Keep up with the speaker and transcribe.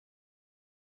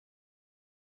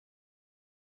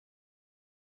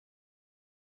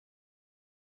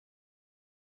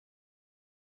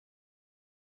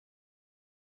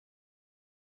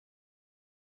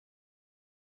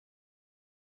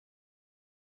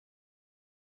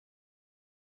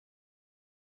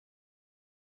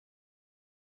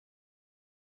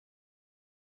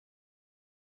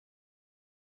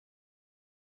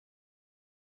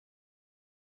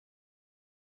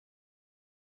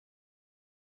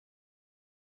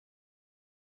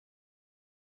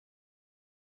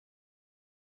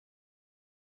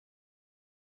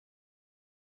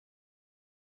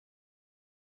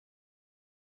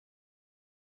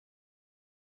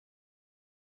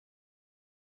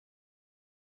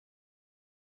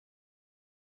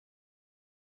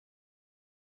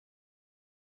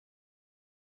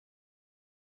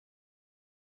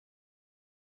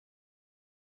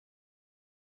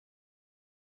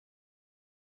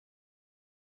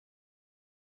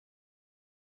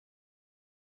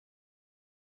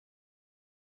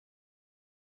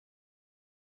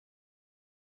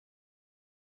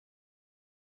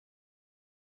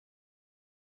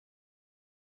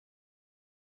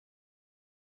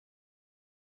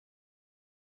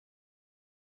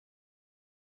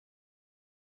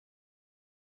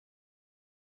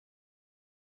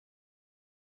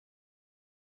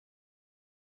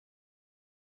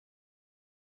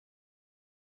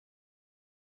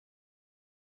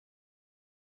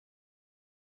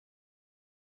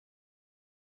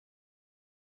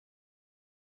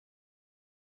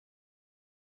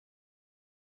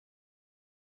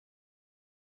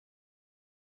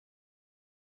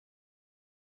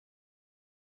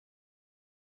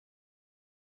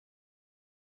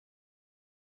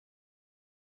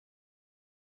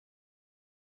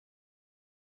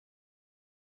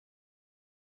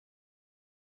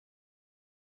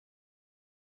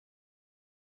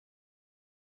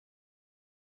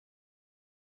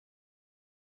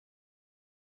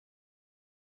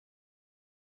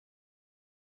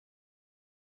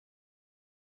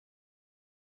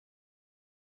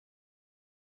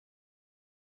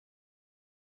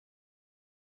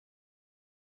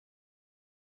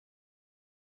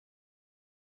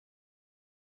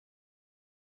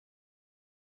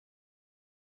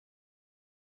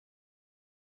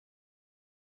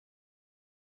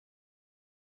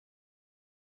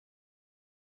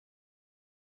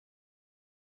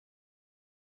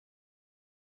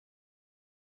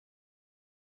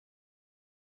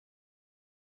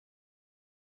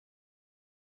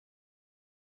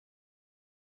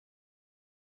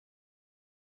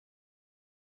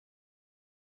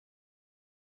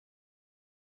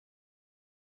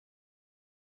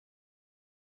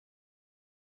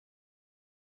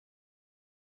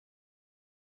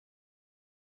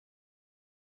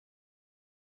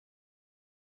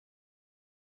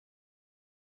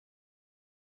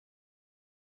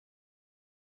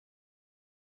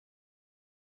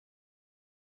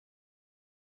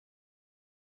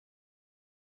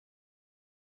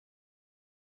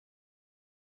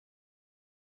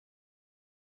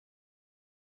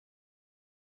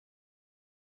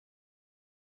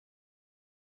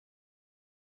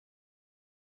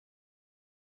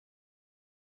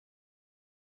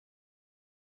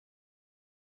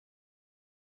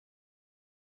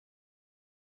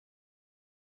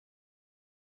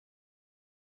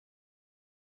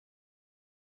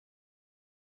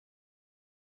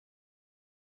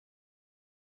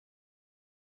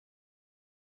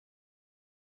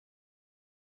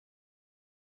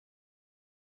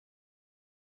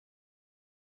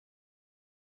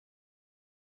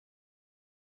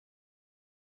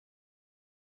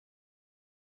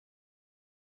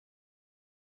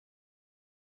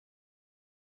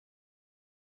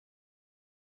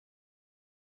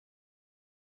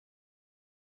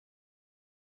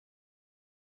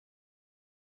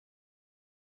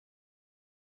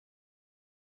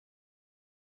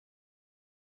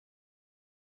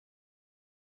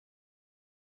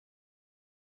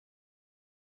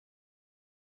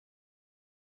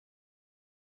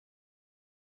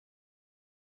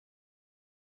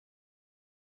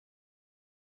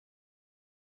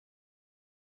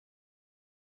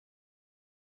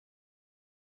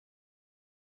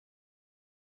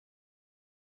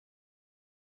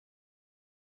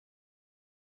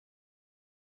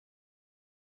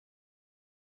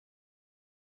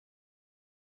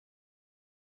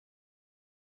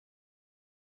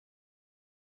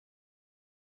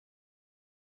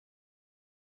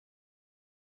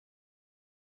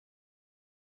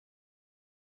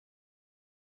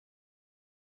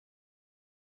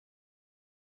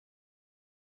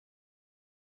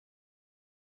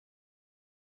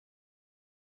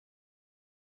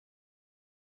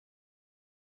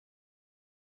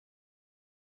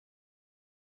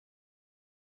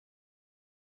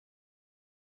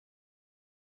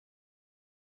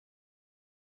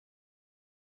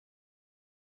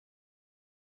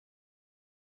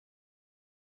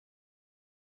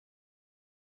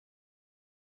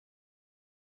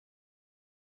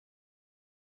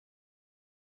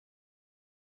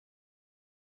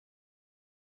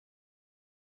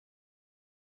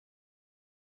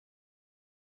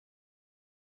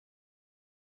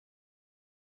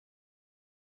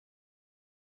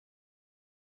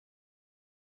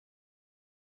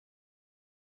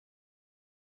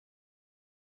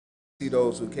See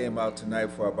those who came out tonight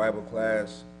for our Bible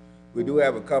class. We do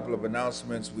have a couple of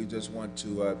announcements. We just want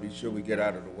to be sure we get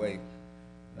out of the way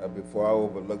before I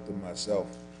overlook them myself.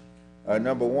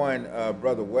 Number one,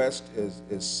 Brother West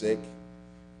is sick.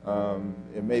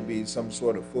 It may be some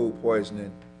sort of food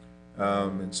poisoning,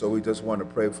 and so we just want to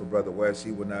pray for Brother West.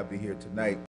 He will not be here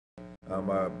tonight.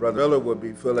 Brother Miller will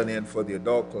be filling in for the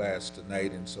adult class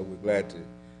tonight, and so we're glad to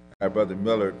have Brother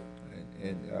Miller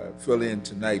and fill in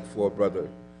tonight for Brother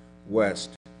West.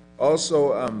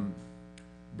 Also,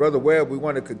 Brother Webb, we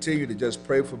want to continue to just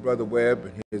pray for Brother Webb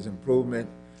and his improvement.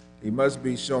 He must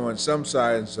be showing some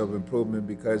signs of improvement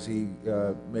because he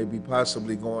may be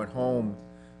possibly going home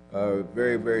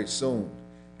very, very soon.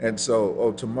 And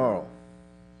so, tomorrow.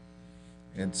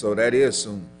 And so that is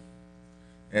soon.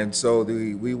 And so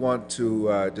we want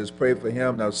to just pray for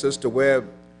him. Now, Sister Webb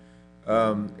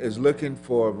is looking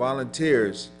for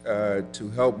volunteers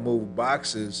to help move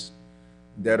boxes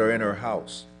that are in her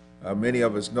house. Many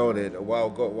of us know that a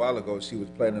while ago she was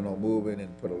planning on moving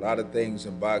and put a lot of things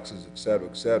in boxes, et cetera,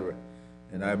 et cetera.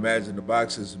 And I imagine the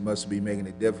boxes must be making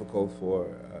it difficult for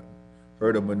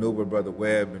her to maneuver Brother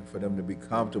Webb and for them to be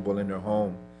comfortable in their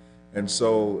home. And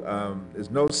so there's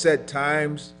no set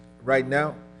times right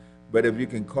now, but if you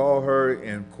can call her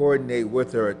and coordinate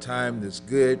with her a time that's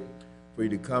good for you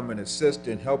to come and assist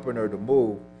in helping her to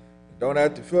move. Don't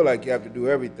have to feel like you have to do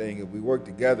everything. If we work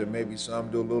together, maybe some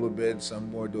do a little bit,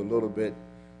 some more do a little bit.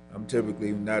 I'm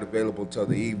typically not available till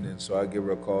the evening, so I'll give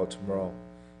her a call tomorrow.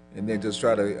 And then just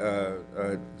try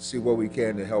to see what we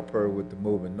can to help her with the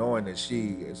moving, knowing that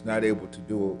she is not able to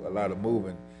do a lot of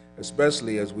moving,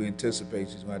 especially as we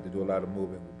anticipate she's going to have to do a lot of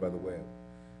moving with Brother Webb.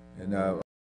 And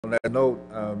on that note,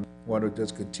 I want to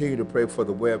just continue to pray for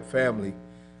the Webb family.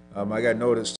 I got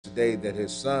notice today that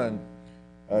his son,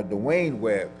 Dwayne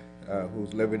Webb,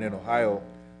 who's living in Ohio,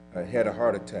 had a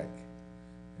heart attack.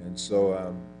 And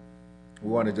so we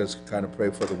want to just kind of pray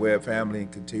for the Webb family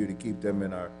and continue to keep them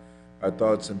in our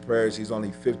thoughts and prayers. He's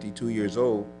only 52 years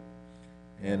old,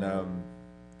 and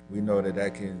we know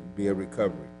that can be a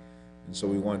recovery. And so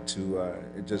we want to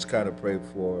just kind of pray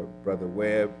for Brother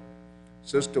Webb,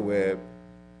 Sister Webb,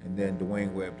 and then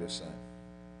Dwayne Webb, their son.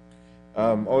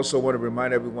 Also want to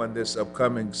remind everyone this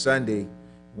upcoming Sunday,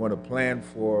 we want to plan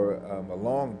for a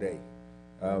long day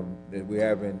that we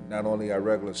have in not only our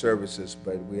regular services,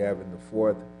 but we have in the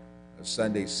fourth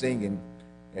Sunday singing.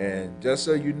 And just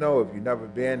so you know, if you've never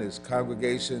been, as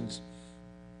congregations,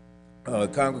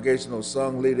 congregational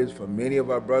song leaders from many of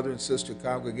our brother and sister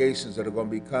congregations that are going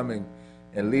to be coming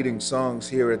and leading songs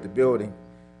here at the building.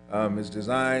 It's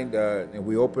designed, and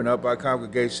we open up our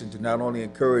congregation to not only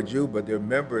encourage you, but there are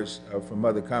members from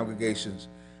other congregations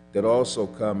that also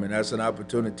come, and that's an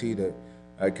opportunity to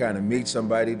kind of meet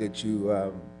somebody that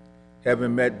you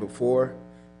haven't met before.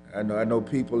 I know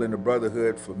people in the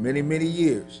brotherhood for many, many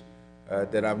years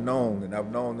that I've known, and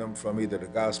I've known them from either the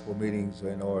gospel meetings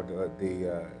or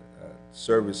the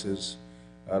services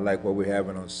like what we're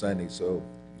having on Sunday. So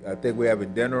I think we're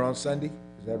having dinner on Sunday.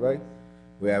 Is that right?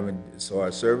 We're having, so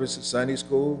our service at Sunday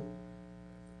school,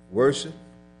 worship,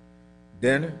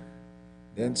 dinner,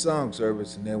 then song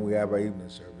service, and then we have our evening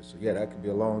service. So yeah, that could be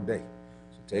a long day.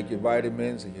 So take your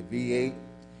vitamins and your V8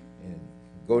 and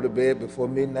go to bed before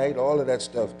midnight, all of that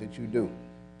stuff that you do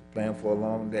to plan for a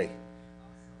long day.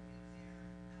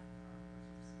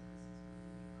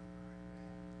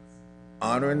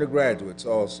 Honoring the graduates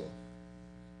also. So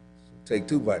take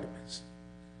 2 vitamins.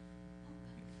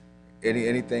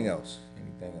 Anything else?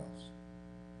 Anything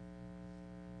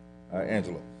else?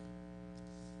 Angelo.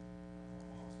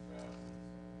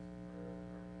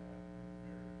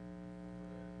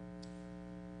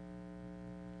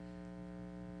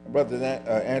 Brother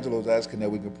Angelo's asking that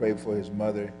we can pray for his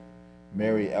mother,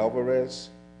 Mary Alvarez,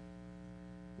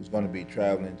 who's going to be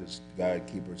traveling. Just God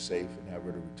keep her safe and have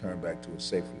her to return back to us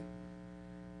safely.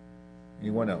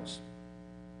 Anyone else?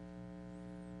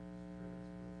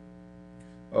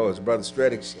 Oh, it's Brother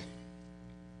Streddick's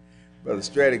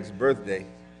birthday,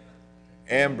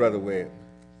 and Brother Webb.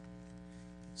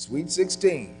 Sweet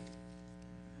 16.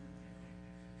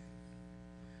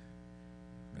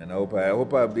 And I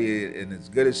hope I'll be in as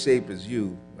good a shape as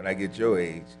you when I get your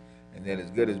age, and then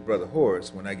as good as Brother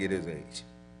Horace when I get his age,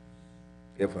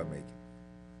 if I make it.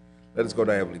 Let us go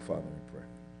to our Heavenly Father in prayer.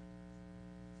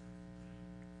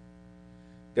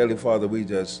 Heavenly Father, we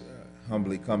just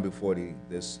humbly come before thee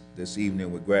this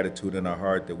evening with gratitude in our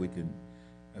heart that we can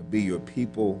be your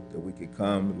people, that we can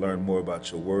come and learn more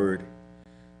about your word.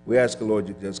 We ask the Lord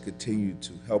you just continue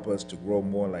to help us to grow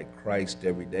more like Christ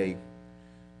every day.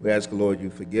 We ask, Lord,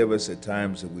 you forgive us at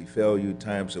times that we fail you,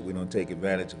 times that we don't take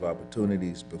advantage of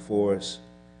opportunities before us.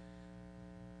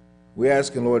 We're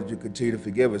asking, Lord, that you continue to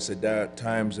forgive us at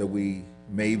times that we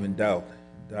may even doubt,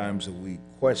 times that we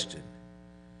question.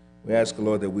 We ask,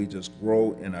 Lord, that we just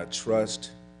grow in our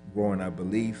trust, grow in our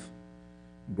belief,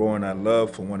 grow in our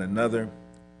love for one another,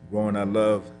 grow in our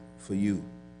love for you.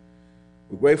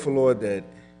 We're grateful, Lord, that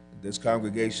this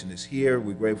congregation is here.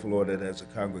 We're grateful, Lord, that as a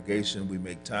congregation we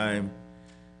make time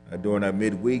during our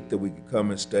midweek that we can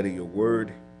come and study your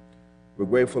word. We're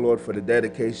grateful, Lord, for the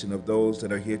dedication of those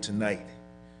that are here tonight.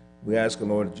 We ask,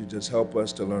 Lord, that you just help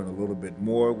us to learn a little bit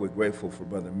more. We're grateful for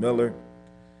Brother Miller,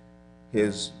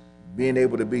 his being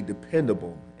able to be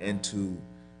dependable and to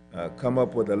come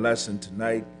up with a lesson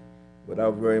tonight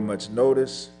without very much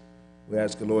notice. We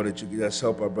ask, Lord, that you just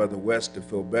help our Brother West to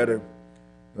feel better.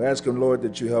 We ask him, Lord,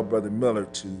 that you help Brother Miller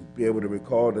to be able to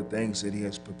recall the things that he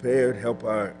has prepared, help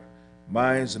our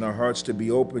minds and our hearts to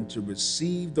be open to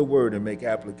receive the word and make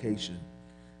application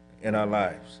in our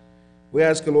lives. We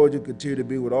ask, Lord, you continue to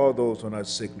be with all those on our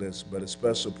sick list, but a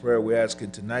special prayer we're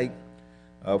asking tonight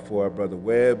for our Brother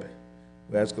Webb.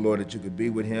 We ask, Lord, that you could be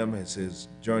with him as his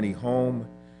journey home.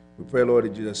 We pray, Lord,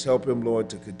 that you just help him, Lord,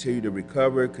 to continue to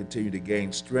recover, continue to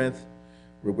gain strength.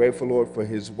 We're grateful, Lord, for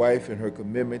his wife and her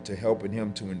commitment to helping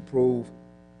him to improve.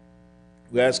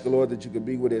 We ask, Lord, that you could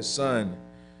be with his son,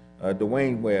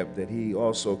 Dwayne Webb, that he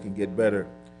also can get better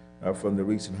from the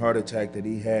recent heart attack that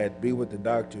he had. Be with the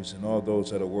doctors and all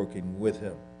those that are working with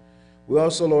him. We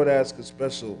also, Lord, ask a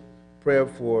special prayer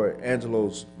for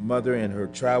Angelo's mother and her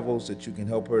travels, that you can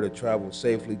help her to travel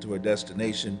safely to her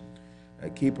destination.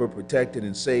 Keep her protected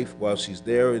and safe while she's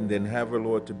there, and then have her,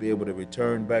 Lord, to be able to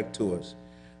return back to us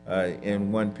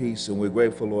in one piece. And we're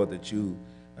grateful, Lord, that you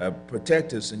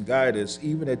protect us and guide us,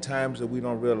 even at times that we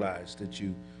don't realize, that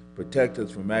you protect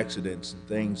us from accidents and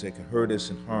things that can hurt us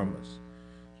and harm us.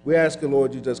 We ask you,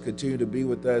 Lord, you just continue to be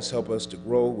with us, help us to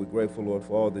grow. We're grateful, Lord,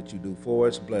 for all that you do for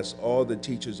us. Bless all the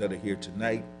teachers that are here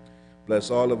tonight. Bless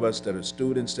all of us that are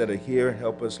students that are here.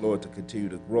 Help us, Lord, to continue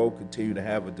to grow, continue to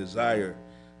have a desire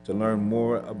to learn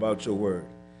more about your word.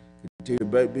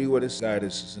 Continue to be with us, guide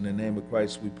us. In the name of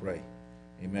Christ we pray.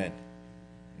 Amen.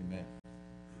 Amen.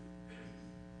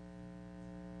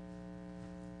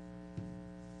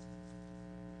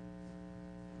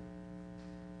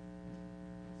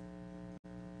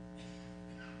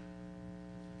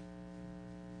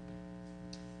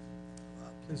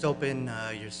 Please open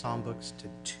your psalm books to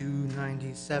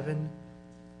 297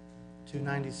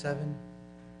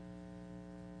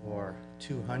 or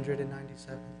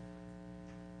 297.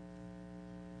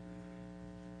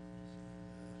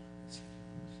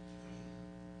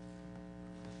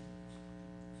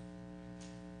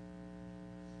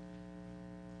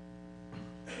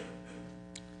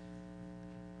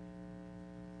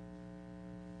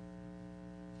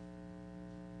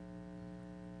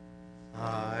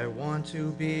 I want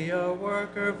to be a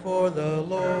worker for the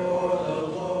Lord.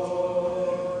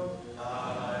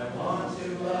 I want to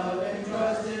love and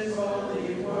trust his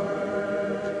holy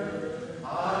word.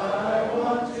 I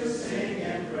want to sing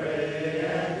and pray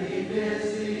and be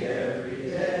busy every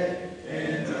day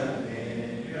in the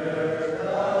vineyard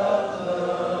of the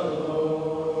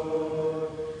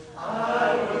Lord.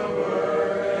 I will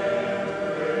work and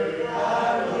work,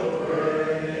 I will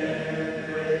work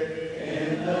and work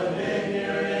in the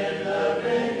vineyard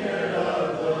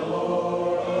of the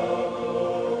Lord.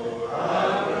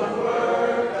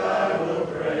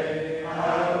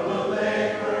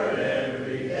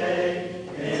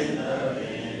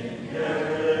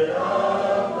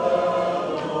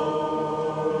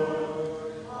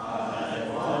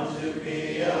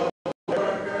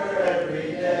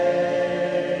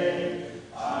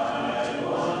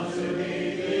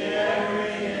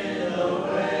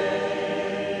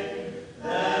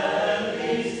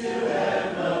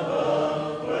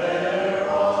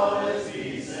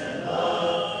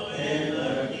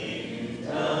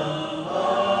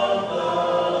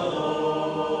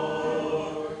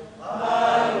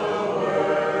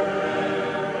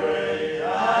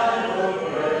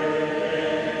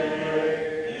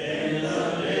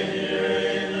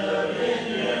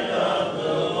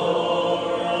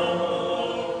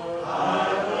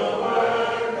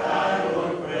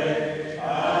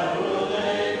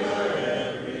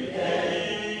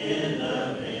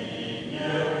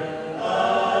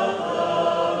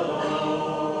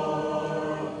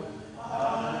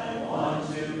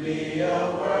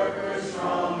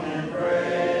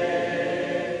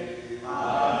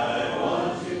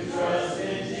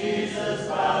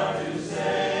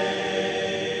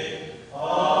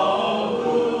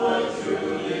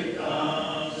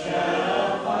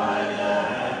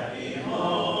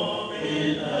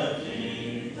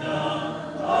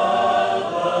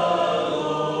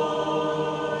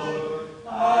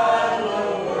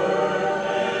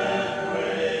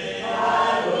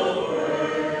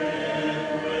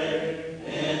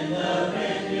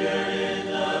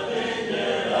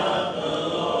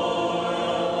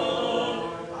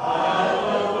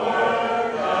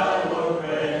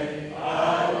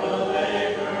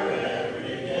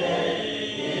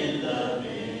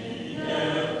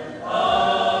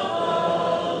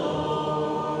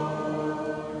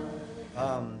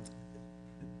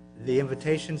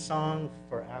 meditation song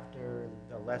for after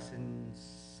the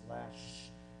lessons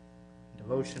 /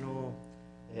 devotional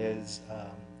is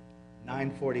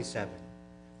 947,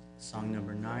 song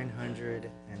number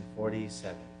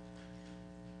 947,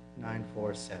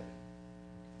 947.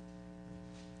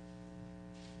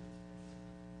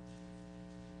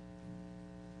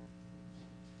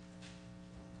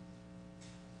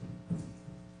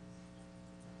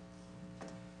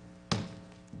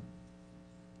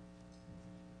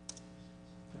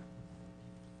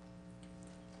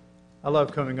 I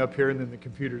love coming up here and then the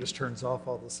computer just turns off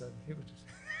all of a sudden. It was just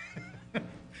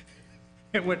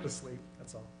it went to sleep,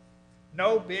 that's all.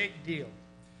 No big deal.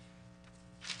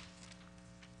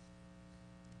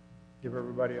 Give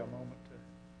everybody a moment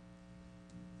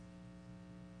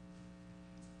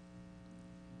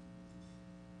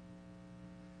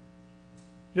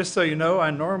to. Just so you know, I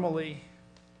normally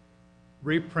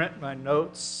reprint my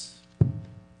notes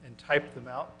and type them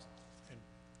out and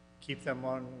keep them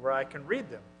on where I can read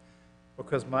them,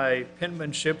 because my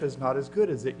penmanship is not as good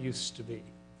as it used to be.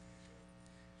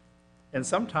 And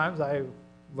sometimes I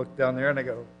look down there and I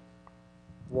go,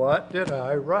 what did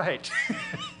I write?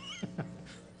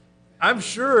 I'm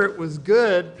sure it was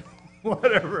good,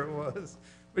 whatever it was,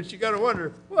 but you got to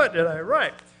wonder, what did I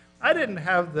write? I didn't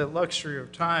have the luxury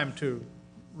of time to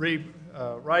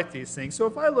write these things, so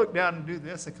if I look down and do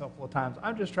this a couple of times,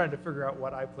 I'm just trying to figure out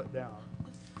what I put down.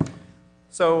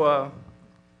 So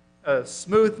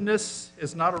smoothness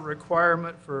is not a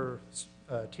requirement for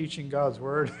teaching God's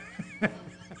Word.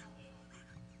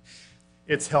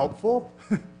 It's helpful,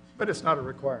 but it's not a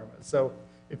requirement. So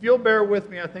if you'll bear with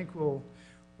me, I think we'll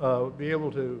be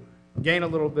able to gain a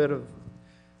little bit of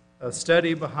a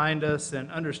study behind us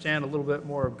and understand a little bit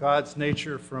more of God's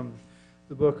nature from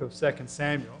the book of 2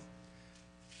 Samuel.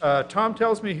 Tom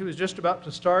tells me he was just about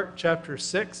to start chapter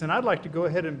 6, and I'd like to go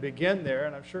ahead and begin there,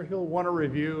 and I'm sure he'll want to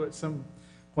review at some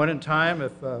point in time,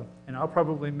 and I'll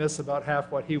probably miss about half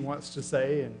what he wants to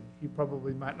say, and he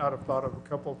probably might not have thought of a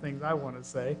couple of things I want to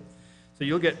say. So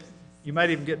you might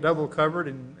even get double covered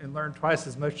and learn twice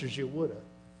as much as you would have.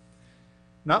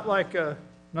 Not like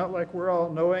we're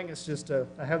all knowing. It's just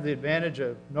I have the advantage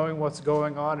of knowing what's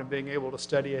going on and being able to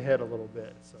study ahead a little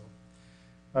bit. So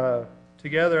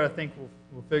together, I think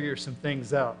we'll figure some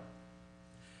things out.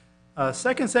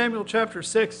 2 Samuel chapter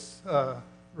 6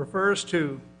 refers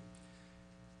to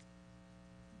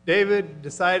David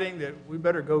deciding that we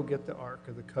better go get the Ark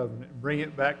of the Covenant and bring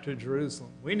it back to Jerusalem.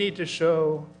 We need to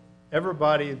show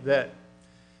everybody that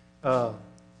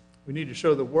we need to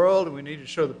show the world, and we need to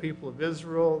show the people of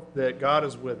Israel that God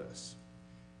is with us.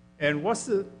 And what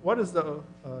is the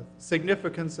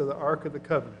significance of the Ark of the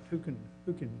Covenant? Who can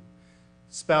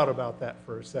spout about that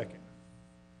for a second?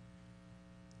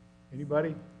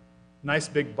 Anybody? Nice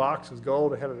big box with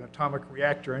gold. It had an atomic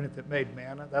reactor in it that made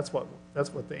manna. That's what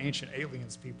the ancient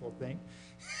aliens people think.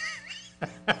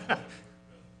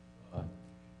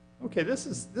 Okay, this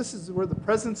is where the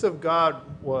presence of God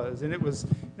was, and it was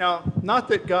now not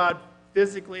that God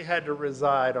physically had to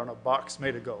reside on a box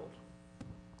made of gold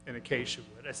in acacia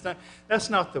wood. That's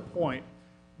not the point.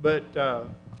 But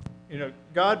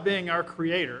God, being our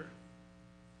Creator,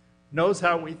 knows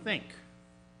how we think.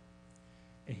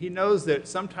 And He knows that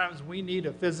sometimes we need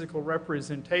a physical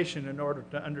representation in order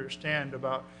to understand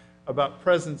about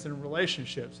presence and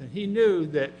relationships. And He knew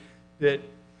that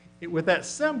with that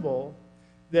symbol,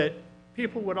 that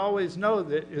people would always know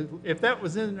that if that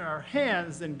was in our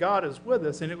hands, then God is with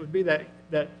us, and it would be that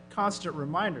constant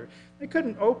reminder. They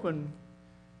couldn't open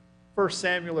 1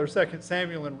 Samuel or 2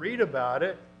 Samuel and read about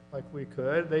it like we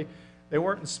could. They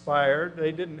weren't inspired.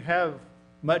 They didn't have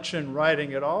much in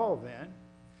writing at all then.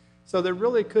 So they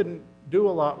really couldn't do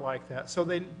a lot like that. So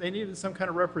they needed some kind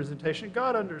of representation.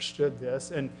 God understood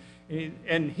this, and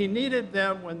He needed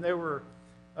them when they were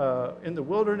in the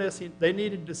wilderness. They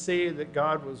needed to see that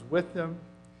God was with them,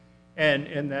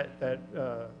 and that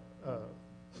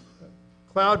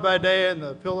cloud by day and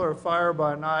the pillar of fire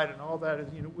by night and all that.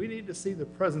 We need to see the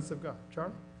presence of God.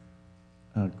 Charlie?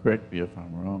 Correct me if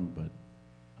I'm wrong, but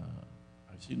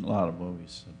I've seen a lot of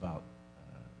movies about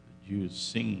Jews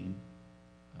singing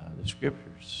the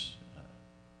scriptures,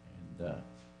 and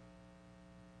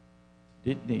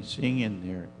didn't they sing in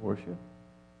their worship?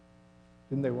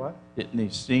 Didn't they what? Didn't they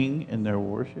sing in their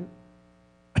worship?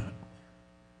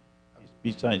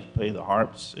 Besides play the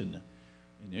harps and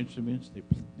the instruments,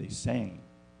 they sang.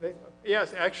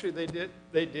 Yes, actually they did.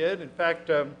 They did. In fact,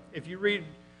 if you read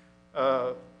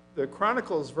the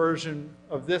Chronicles version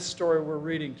of this story we're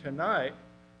reading tonight,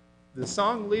 the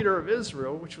song leader of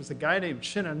Israel, which was a guy named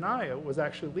Chenaniah, was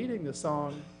actually leading the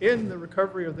song in the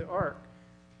recovery of the ark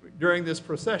during this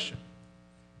procession.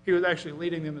 he was actually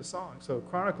leading them in song. So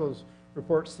Chronicles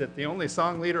reports that the only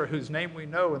song leader whose name we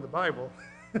know in the Bible,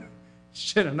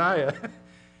 Shenaniah,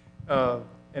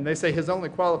 and they say his only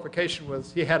qualification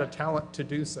was he had a talent to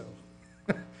do so.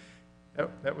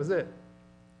 That was it.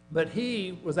 But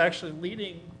he was actually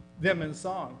leading them in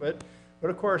song. But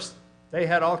of course, they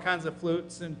had all kinds of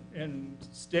flutes and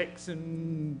sticks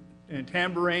and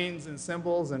tambourines and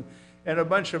cymbals and a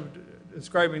bunch of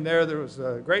describing there. There was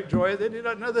great joy. They did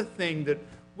another thing that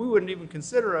we wouldn't even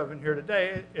consider of in here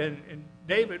today, and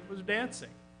David was dancing.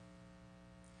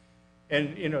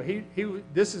 And, you know,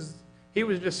 he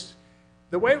was just,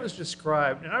 the way it was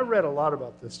described, and I read a lot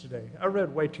about this today. I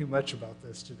read way too much about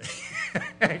this today,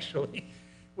 actually,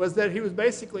 was that he was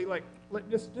basically like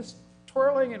just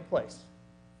twirling in place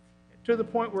to the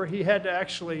point where he had to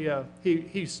actually,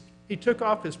 he took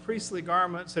off his priestly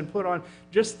garments and put on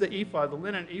just the ephod, the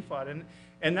linen ephod.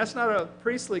 And that's not a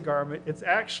priestly garment. It's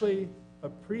actually a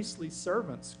priestly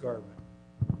servant's garment.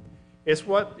 It's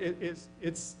a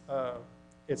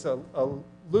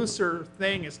looser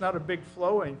thing. It's not a big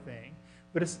flowing thing.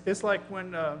 But it's like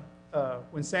when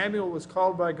Samuel was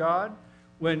called by God,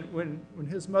 when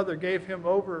his mother gave him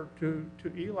over to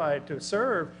Eli to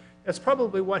serve, that's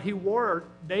probably what he wore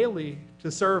daily to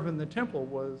serve in the temple,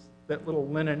 was that little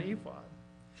linen ephod.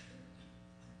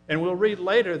 And we'll read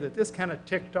later that this kind of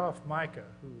ticked off Micah,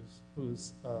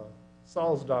 who's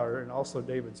Saul's daughter and also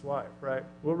David's wife, right?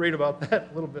 We'll read about that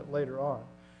a little bit later on.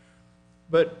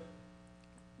 But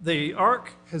the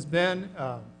ark has been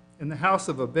in the house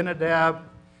of Abinadab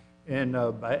in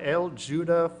Baal,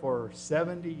 Judah, for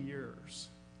 70 years.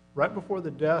 Right before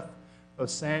the death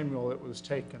of Samuel, it was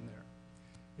taken there.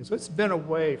 And so it's been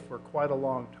away for quite a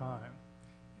long time.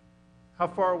 How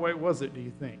far away was it, do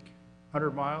you think?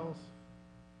 100 miles?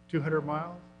 200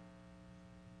 miles?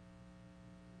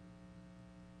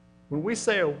 When we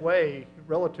say away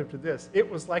relative to this, it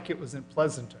was like it was in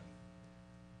Pleasanton.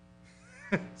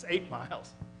 It's 8 miles.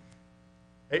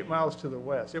 8 miles to the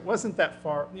west. It wasn't that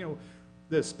far. You know,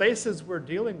 the spaces we're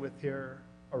dealing with here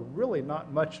are really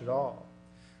not much at all.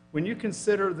 When you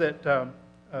consider that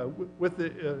with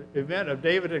the event of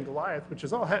David and Goliath, which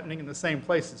is all happening in the same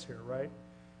places here, right?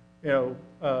 You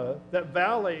know, that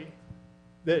valley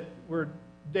where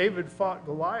David fought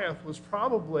Goliath was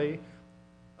probably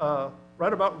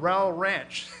right about Rowell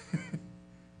Ranch.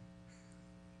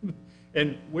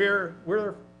 And we're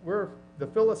the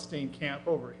Philistine camp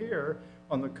over here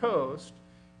on the coast,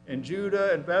 and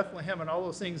Judah and Bethlehem and all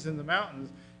those things in the mountains,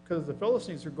 because the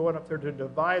Philistines are going up there to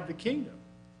divide the kingdom.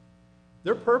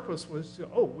 Their purpose was to,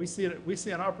 we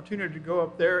see an opportunity to go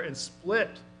up there and split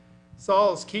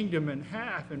Saul's kingdom in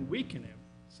half and weaken him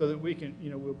so that we can,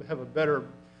 we'll have a better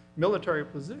military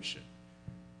position.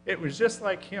 It was just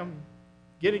like him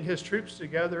getting his troops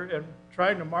together and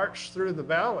trying to march through the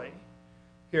valley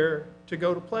here to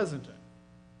go to Pleasanton.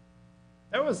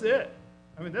 That was it.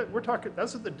 I mean, that's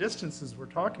what the distances we're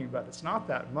talking about. It's not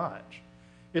that much.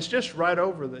 It's just right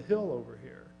over the hill over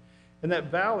here. And that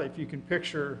valley, if you can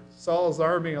picture Saul's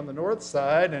army on the north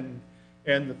side and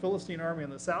the Philistine army on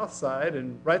the south side,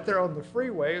 and right there on the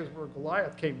freeway is where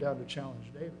Goliath came down to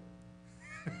challenge David.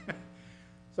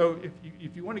 So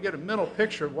if you want to get a mental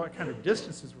picture of what kind of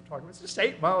distances we're talking about, it's just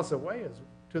 8 miles away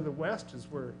to the west is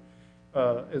where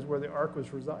the ark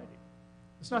was residing.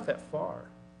 It's not that far.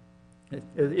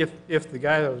 If the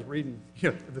guy that was reading,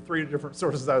 the 3 different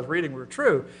sources I was reading were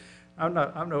true, I'm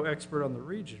no expert on the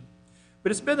region.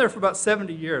 But it's been there for about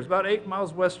 70 years, about 8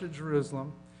 miles west of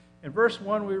Jerusalem. In verse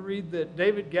 1, we read that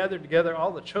David gathered together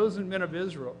all the chosen men of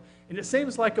Israel. And it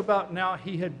seems like about now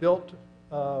he had built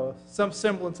some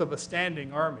semblance of a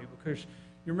standing army, because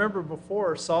you remember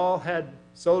before Saul had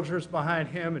soldiers behind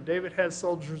him and David had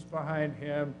soldiers behind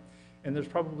him, and there's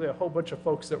probably a whole bunch of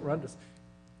folks that run to...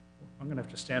 I'm going to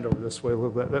have to stand over this way a little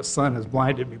bit. That sun has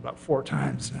blinded me about 4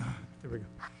 times now. There we go.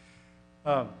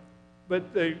 But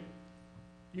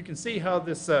you can see how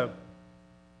this, the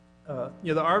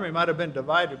army might have been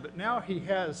divided, but now he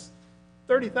has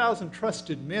 30,000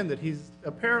 trusted men that he's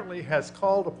apparently has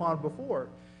called upon before.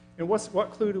 And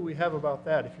what clue do we have about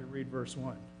that if you read verse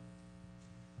 1?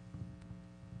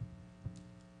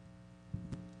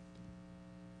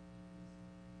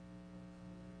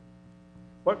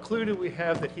 What clue do we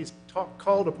have that he's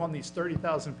called upon these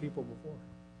 30,000 people before?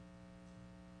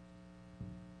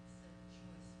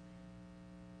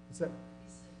 Is that?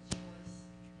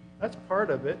 That's part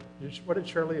of it. What did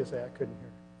Shirley say? I couldn't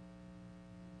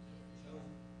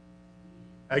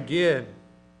hear.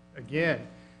 Again.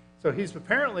 So he's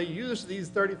apparently used these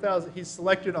 30,000. He's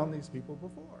selected on these people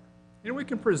before. And we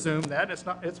can presume that.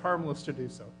 It's harmless to do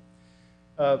so.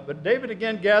 But David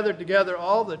again gathered together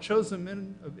all the chosen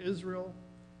men of Israel,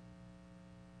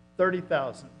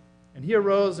 30,000. And he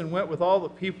arose and went with all the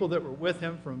people that were with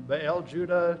him from Baal,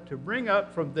 Judah, to bring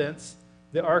up from thence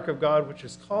the ark of God, which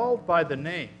is called by the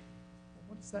name.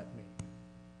 What does that mean?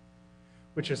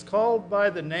 Which is called by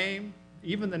the name,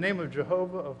 even the name of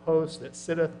Jehovah of hosts that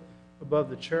sitteth above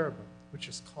the cherubim, which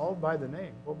is called by the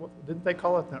name. Didn't they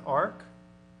call it an ark?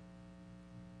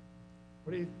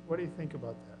 What do you think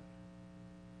about that?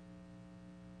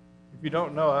 If you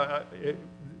don't know,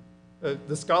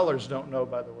 the scholars don't know,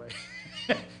 by the way.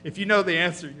 If you know the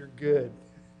answer, you're good.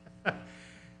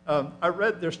 I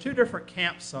read there's two different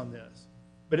camps on this,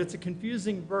 but it's a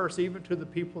confusing verse even to the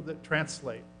people that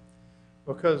translate,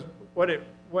 because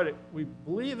we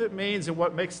believe it means and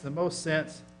what makes the most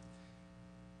sense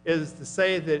is to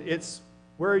say that it's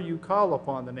where you call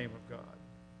upon the name of God,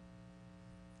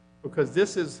 because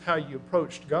this is how you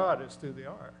approached God, is through the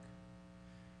ark.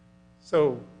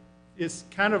 So it's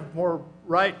kind of more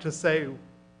right to say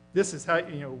this is how,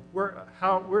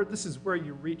 this is where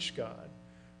you reach God,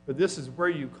 but this is where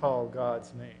you call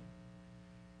God's name.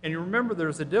 And you remember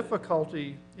there's a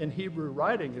difficulty in Hebrew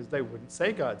writing is they wouldn't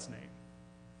say God's name.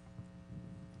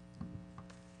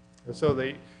 And so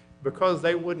because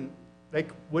they would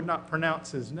not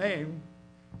pronounce his name,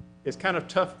 it's kind of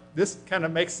tough. This kind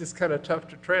of makes this kind of tough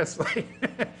to translate.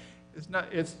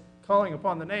 It's calling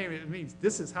upon the name. It means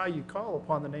this is how you call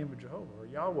upon the name of Jehovah, or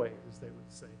Yahweh, as they would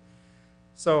say.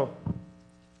 So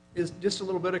it's just a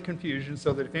little bit of confusion,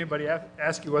 so that if anybody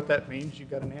asks you what that means, you've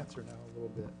got an answer now a little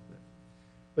bit.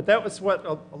 But that was what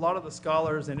a lot of the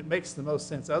scholars, and it makes the most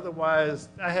sense. Otherwise,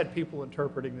 I had people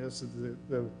interpreting this as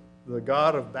the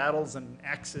God of battles and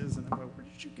axes, and I'm like, where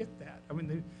did you get that? I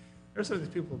mean, there's some of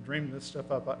these people who dream this stuff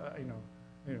up,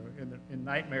 in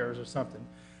nightmares or something.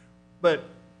 But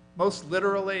most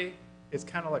literally, it's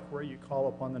kind of like where you call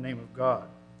upon the name of God.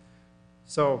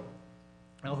 So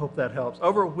I hope that helps.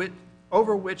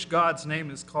 Over which God's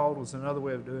name is called was another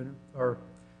way of doing it. Or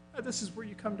this is where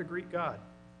you come to greet God.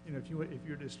 If you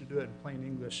were just to do it in plain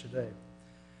English today.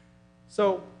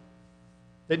 So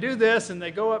they do this, and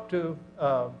they go up to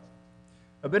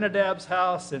Abinadab's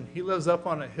house, and he lives up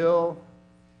on a hill,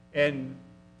 and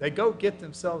they go get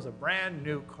themselves a brand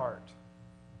new cart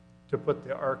to put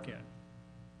the ark in.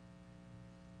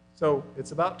 So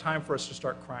it's about time for us to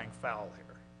start crying foul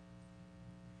here.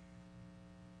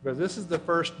 Because this is the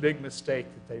first big mistake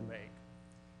that they make.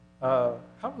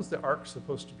 How was the ark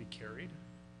supposed to be carried?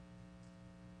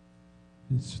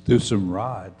 It's through some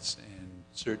rods, and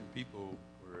certain people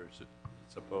were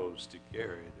supposed to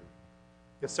carry it.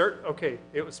 Yes, sir. Okay,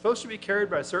 it was supposed to be carried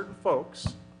by certain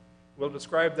folks. We'll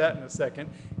describe that in a second.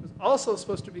 It was also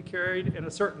supposed to be carried in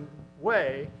a certain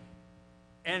way,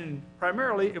 and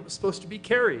primarily it was supposed to be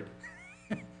carried,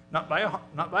 not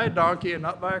by a donkey and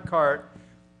not by a cart.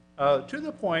 To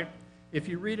the point, if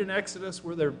you read in Exodus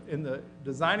where they're in the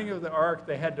designing of the ark,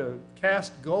 they had to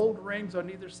cast gold rings on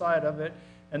either side of it,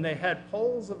 and they had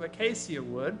poles of acacia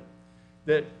wood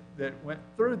that went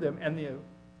through them, and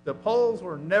the poles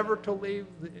were never to leave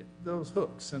those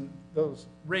hooks and those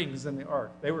rings in the ark.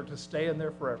 They were to stay in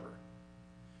there forever.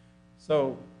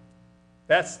 So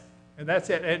that's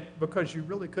it. And because you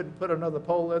really couldn't put another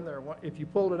pole in there, if you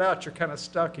pulled it out, you're kind of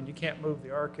stuck and you can't move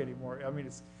the ark anymore. I mean,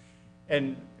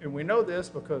 and we know this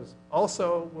because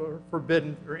also we're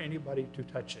forbidden for anybody to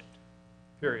touch it.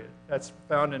 Period. That's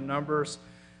found in Numbers.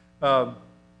 That's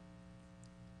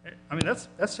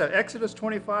Exodus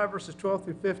 25, verses 12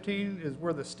 through 15 is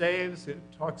where the staves, it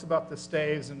talks about the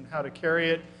staves and how to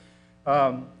carry it.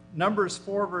 Numbers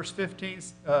 4, verse 15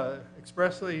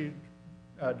 expressly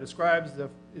describes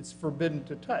it's forbidden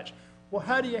to touch. Well,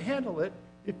 how do you handle it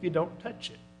if you don't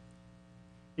touch it?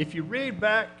 If you read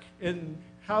back in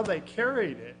how they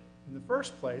carried it in the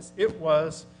first place,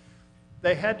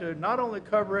 they had to not only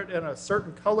cover it in a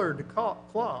certain colored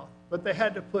cloth, but they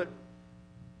had to put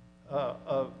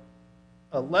a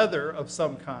leather of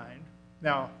some kind.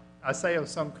 Now, I say of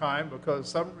some kind because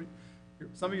some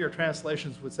of your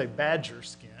translations would say badger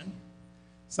skin,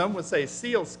 some would say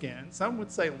seal skin, some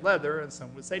would say leather, and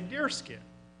some would say deer skin.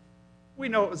 We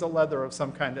know it was a leather of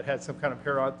some kind that had some kind of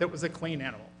hair on it, that was a clean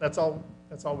animal. That's all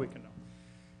we can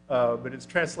know. But it's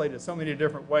translated so many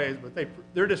different ways, but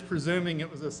they're just presuming it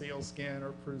was a seal skin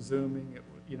or presuming it,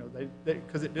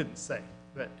 because it didn't say.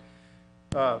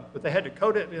 But they had to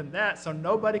coat it in that so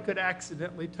nobody could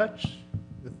accidentally touch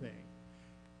the thing.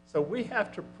 So we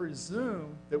have to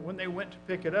presume that when they went to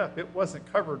pick it up, it wasn't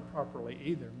covered properly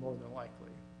either, more than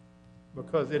likely,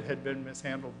 because it had been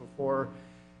mishandled before.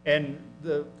 And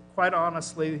quite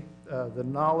honestly, the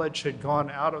knowledge had gone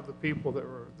out of the people that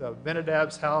were,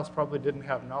 Benadab's house probably didn't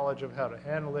have knowledge of how to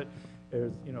handle it.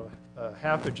 There's,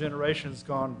 half a generation's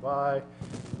gone by.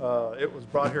 It was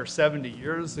brought here 70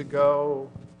 years ago.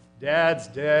 Dad's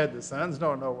dead. The sons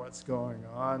don't know what's going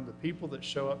on. The people that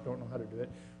show up don't know how to do it.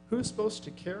 Who's supposed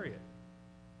to carry it?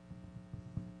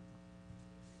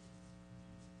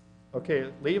 Okay,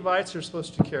 Levites are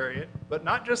supposed to carry it, but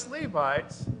not just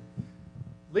Levites.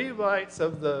 Levites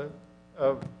of the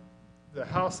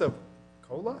house of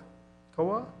Koa?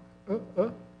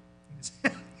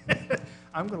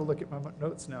 I'm going to look at my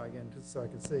notes now again just so I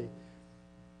can see.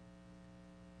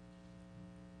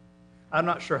 I'm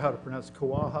not sure how to pronounce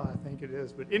Koaha, I think it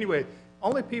is. But anyway,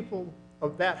 only people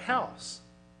of that house,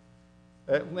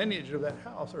 that lineage of that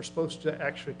house, are supposed to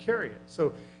actually carry it.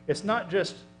 So it's not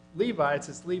just Levites,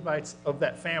 it's Levites of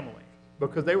that family,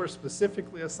 because they were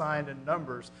specifically assigned in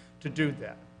Numbers to do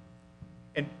that.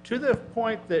 And to the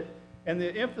point that, and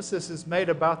the emphasis is made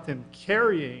about them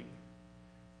carrying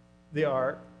the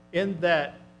ark, in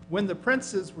that when the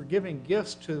princes were giving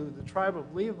gifts to the tribe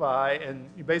of Levi and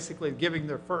basically giving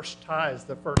their first tithes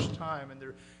the first time, and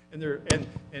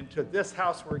to this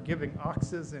house we're giving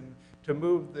oxes and to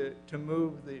move the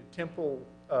temple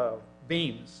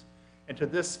beams, and to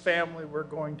this family we're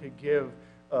going to give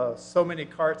so many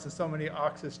carts and so many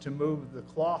oxes to move the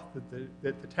cloth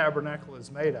that the tabernacle is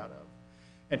made out of,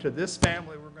 and to this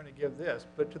family we're going to give this.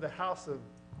 But to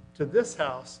this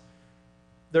house,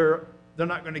 they're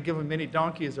not going to give them any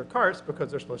donkeys or carts because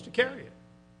they're supposed to carry it.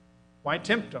 Why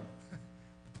tempt them?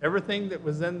 Everything that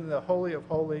was in the Holy of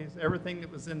Holies, everything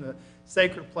that was in the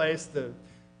sacred place, the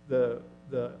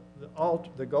golden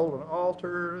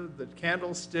altar, the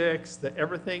candlesticks,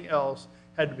 everything else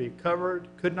had to be covered,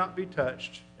 could not be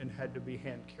touched, and had to be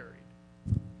hand carried.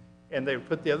 And they would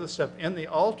put the other stuff in the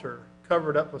altar,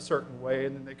 covered up a certain way,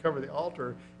 and then they cover the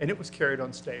altar, and it was carried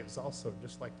on staves also,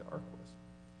 just like the ark was.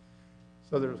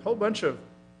 So there's a whole bunch of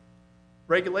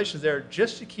regulations there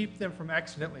just to keep them from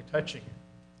accidentally touching it.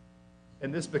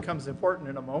 And this becomes important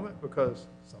in a moment because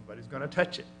somebody's going to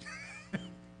touch it.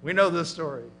 We know this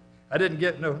story. I didn't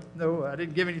give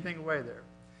anything away there.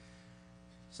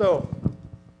 So,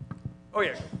 oh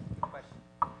yeah.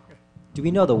 Do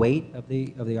we know the weight of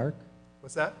the ark?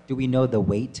 What's that? Do we know the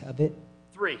weight of it?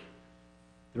 3.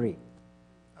 3.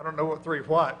 I don't know what 3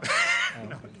 what.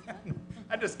 No.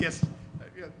 I just guessed.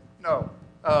 No.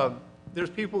 There's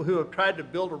people who have tried to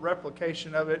build a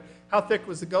replication of it. How thick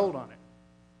was the gold on it?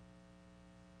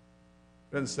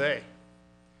 Doesn't say.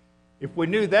 If we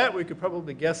knew that, we could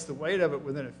probably guess the weight of it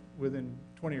within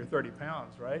 20 or 30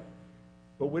 pounds, right?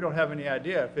 But we don't have any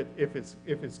idea. If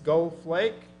it's gold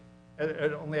flake,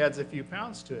 it only adds a few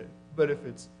pounds to it. But if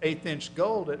it's 1/8-inch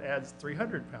gold, it adds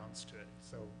 300 pounds to it.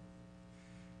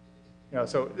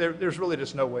 So, there's really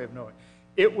just no way of knowing.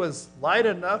 It was light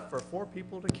enough for 4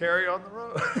 people to carry on the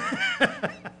road.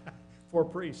 4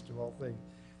 priests of all things.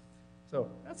 So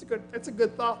that's a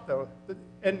good thought, though.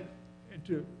 The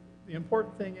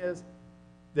important thing is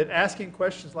that asking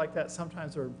questions like that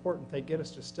sometimes are important. They get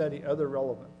us to study other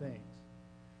relevant things.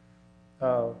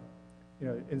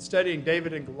 In studying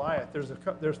David and Goliath, there's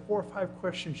 4 or 5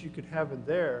 questions you could have in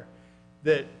there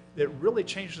that really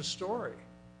change the story.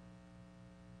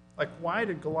 Like, why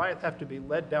did Goliath have to be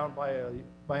led down by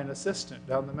an assistant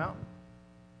down the mountain?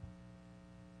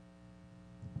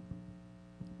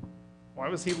 Why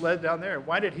was he led down there?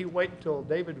 Why did he wait until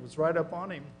David was right up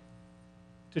on him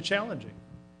to challenge him?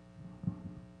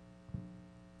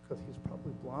 Because he's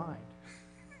probably blind.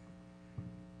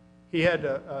 He had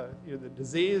the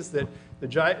disease that the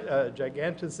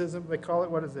giganticism, they call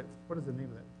it. What is it? What is the name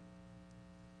of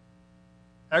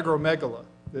it? Agromegala.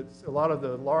 That's a lot of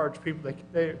the large people,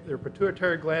 their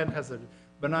pituitary gland has a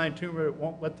benign tumor that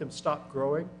won't let them stop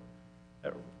growing.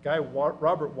 That guy,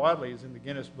 Robert Wadley, is in the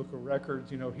Guinness Book of Records.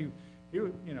 He what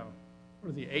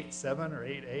was he, 8'7" or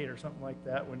 8'8" or something like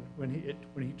that? When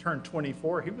he turned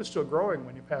 24, he was still growing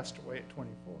when he passed away at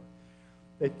 24.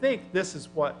 They think this is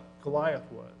what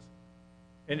Goliath was.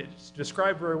 And it's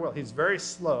described very well. He's very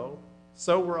slow.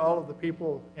 So were all of the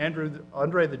people.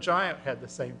 Andre the Giant had the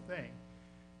same thing.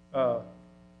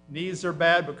 Knees are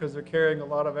bad because they're carrying a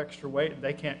lot of extra weight and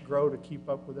they can't grow to keep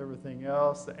up with everything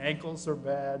else. The ankles are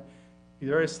bad. He's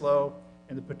very slow.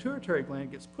 And the pituitary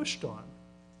gland gets pushed on,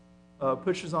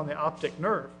 pushes on the optic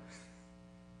nerve.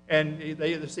 And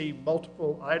they either see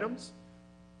multiple items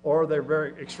or they're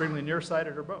very extremely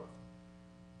nearsighted or both.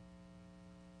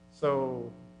 So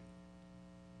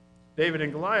David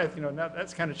and Goliath, now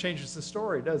that kind of changes the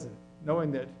story, doesn't it?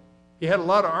 Knowing that he had a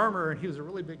lot of armor and he was a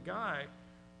really big guy,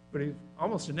 but he's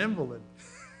almost an invalid.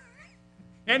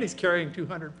 And he's carrying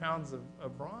 200 pounds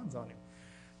of bronze on him.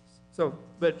 So,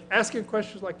 but asking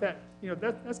questions like that,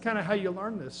 that's kind of how you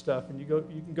learn this stuff. And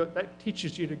that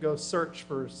teaches you to go search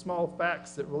for small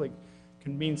facts that really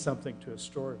can mean something to a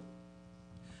story.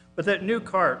 But that new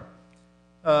cart,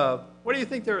 what do you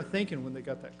think they were thinking when they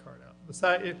got that cart out?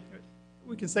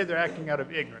 We can say they're acting out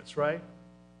of ignorance, right?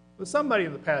 But somebody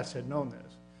in the past had known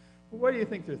this. Well, what do you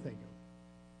think they're thinking?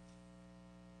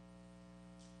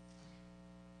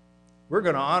 We're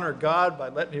going to honor God by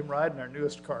letting him ride in our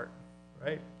newest cart,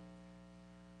 right?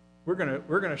 We're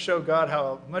going to show God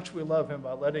how much we love him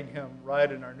by letting him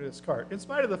ride in our newest cart, in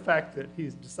spite of the fact that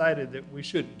he's decided that we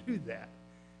shouldn't do that.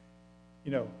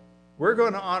 We're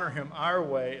going to honor him our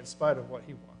way in spite of what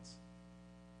he wants.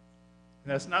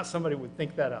 And that's not somebody would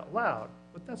think that out loud,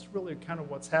 but that's really kind of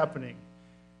what's happening,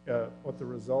 what the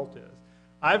result is.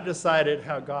 I've decided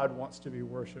how God wants to be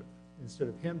worshiped instead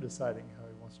of him deciding how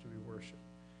he wants to be worshiped.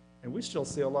 And we still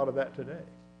see a lot of that today.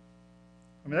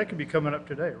 I mean, that could be coming up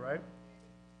today, right?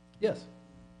 Yes.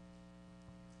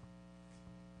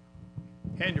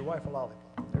 Hand your wife a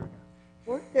lollipop. There we go.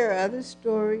 Weren't there other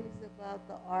stories about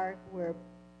the ark where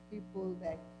people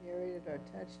that carried it or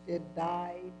touched it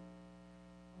died?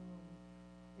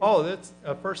 Oh, that's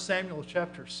 1 Samuel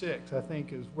chapter 6, I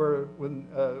think, is where when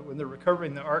they're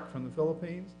recovering the ark from the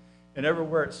Philippines, and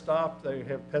everywhere it stopped, they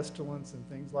have pestilence and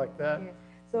things like that. Yeah.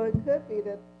 So it could be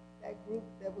that that group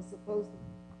that was supposed to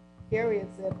carry it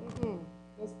said,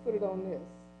 let's put it on this.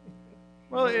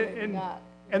 Well, Not.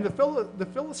 and the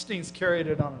Philistines carried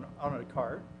it on a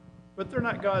cart, but they're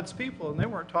not God's people, and they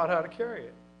weren't taught how to carry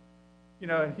it.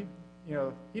 And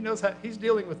he knows how he's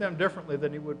dealing with them differently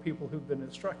than he would people who've been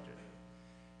instructed.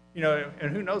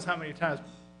 And who knows how many times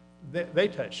they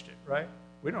touched it, right?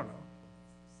 We don't know.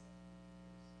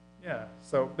 Yeah.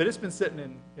 So, but it's been sitting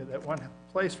in that one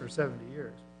place for 70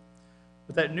 years.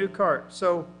 But that new cart.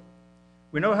 So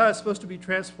we know how it's supposed to be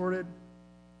transported.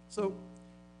 So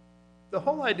the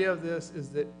whole idea of this is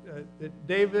that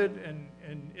David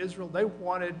and Israel, they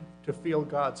wanted to feel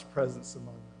God's presence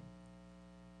among them.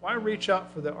 Why reach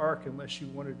out for the ark unless you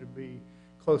wanted to be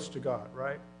close to God,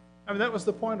 right? I mean, that was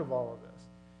the point of all of this.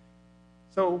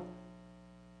 So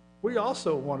we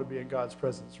also want to be in God's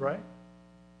presence, right?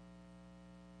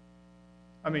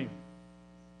 I mean,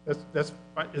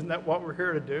 isn't that what we're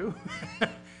here to do?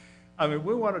 I mean,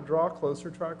 we want to draw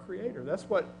closer to our Creator. That's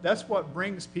what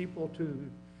brings people to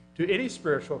any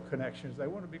spiritual connections. They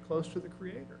want to be close to the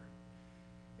Creator.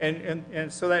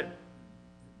 And so that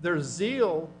their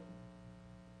zeal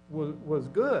was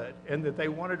good, and that they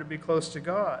wanted to be close to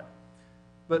God.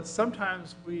 But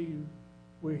sometimes we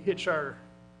hitch our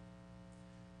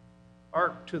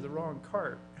ark to the wrong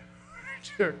cart,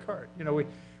 to our cart.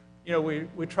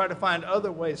 We try to find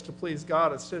other ways to please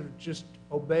God instead of just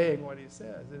obeying what he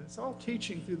says. And it's all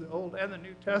teaching through the Old and the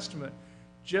New Testament.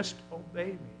 Just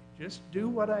obey me. Just do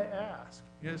what I ask.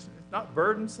 It's not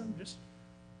burdensome.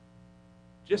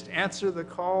 Just answer the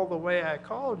call the way I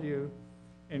called you,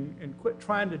 and quit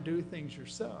trying to do things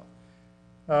yourself.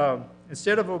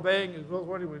 Instead of obeying,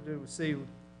 what do we do? See,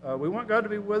 we want God to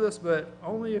be with us, but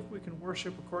only if we can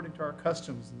worship according to our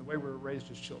customs and the way we were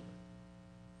raised as children.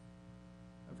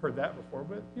 I've heard that before,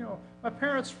 but my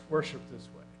parents worship this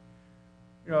way.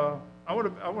 I want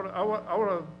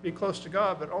to be close to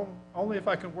God, but only if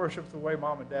I can worship the way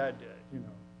Mom and Dad did.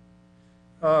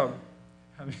 I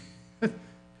mean,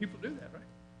 people do that, right?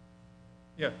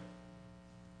 Yeah.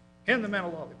 Hand the man a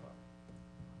lollipop.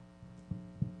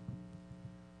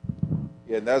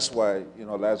 Yeah, and that's why,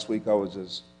 last week I was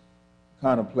just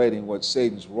contemplating what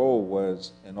Satan's role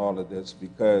was in all of this,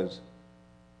 because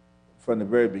from the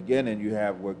very beginning you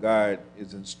have where God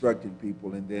is instructing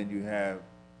people, and then you have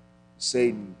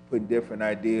Satan putting different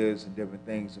ideas and different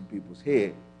things in people's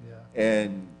head. Yeah.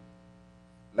 And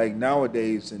like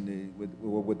nowadays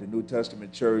with the New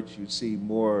Testament church, you see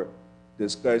more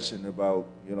discussion about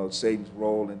Satan's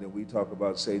role, and then we talk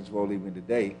about Satan's role even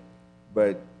today,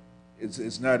 but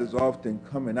it's not as often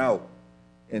coming out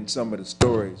in some of the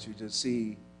stories. You just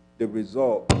see the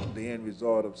end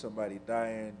result of somebody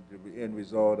dying, the end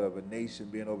result of a nation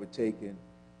being overtaken,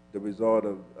 the result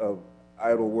of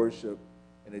idol worship,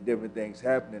 and the different things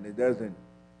happening. It doesn't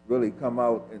really come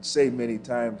out and say many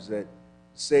times that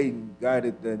Satan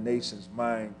guided the nation's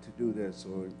mind to do this,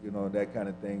 or that kind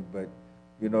of thing. But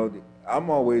I'm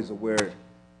always aware,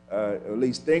 at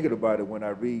least thinking about it when I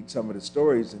read some of the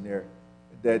stories in there,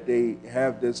 that they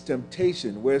have this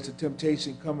temptation. Where's the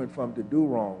temptation coming from to do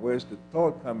wrong? Where's the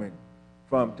thought coming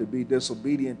from to be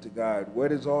disobedient to God?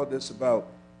 What is all this about?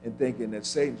 And thinking that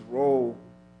Satan's role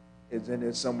is in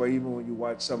it somewhere. Even when you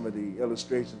watch some of the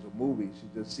illustrations of movies,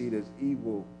 you just see this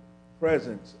evil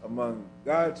presence among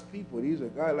God's people. These are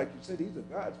God, like you said, these are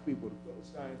God's people. The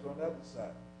Philistines on the other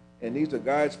side. And these are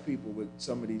God's people with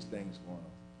some of these things going on.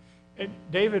 And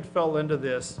David fell into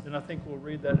this, and I think we'll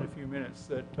read that in a few minutes,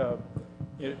 that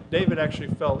David actually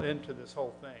fell into this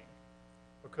whole thing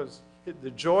because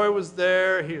the joy was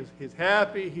there. He's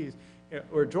happy.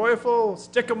 We're joyful.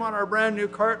 Stick them on our brand new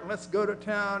cart and let's go to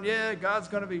town. Yeah, God's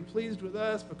going to be pleased with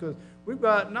us because we've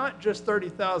got not just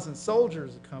 30,000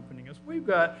 soldiers accompanying us. We've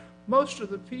got most of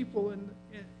the people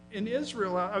in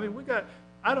Israel. I mean, we got,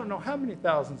 I don't know how many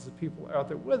thousands of people out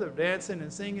there with them, dancing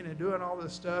and singing and doing all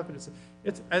this stuff. And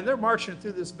and they're marching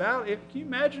through this valley. Can you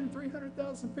imagine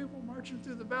 300,000 people marching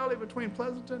through the valley between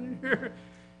Pleasanton and here?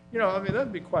 You know, I mean,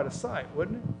 that'd be quite a sight,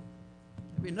 wouldn't it?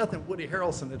 It'd be nothing Woody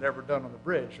Harrelson had ever done on the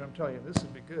bridge. I'm telling you, this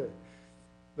would be good.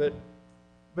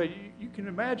 But you can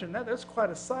imagine that's quite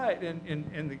a sight.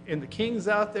 And the king's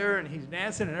out there, and he's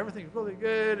dancing, and everything's really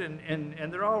good,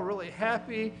 and they're all really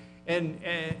happy. And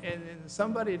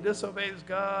somebody disobeys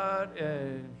God,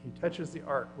 and he touches the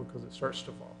ark because it starts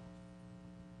to fall.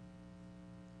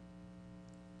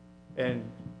 And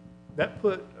that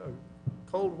put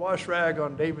a cold wash rag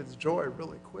on David's joy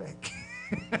really quick.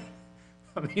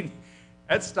 I mean,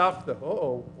 that stopped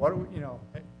what do we,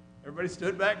 everybody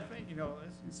stood back and think,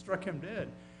 it struck him dead.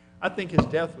 I think his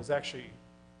death was actually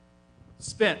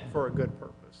spent for a good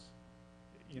purpose,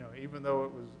 even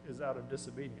though it is out of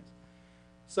disobedience.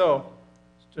 So,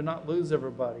 to not lose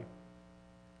everybody.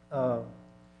 So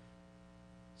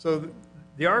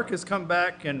the ark has come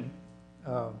back, and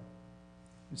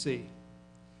let's see.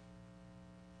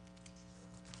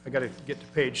 I got to get to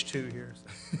page 2 here.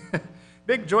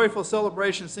 Big joyful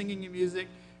celebration, singing and music,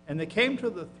 and they came to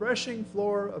the threshing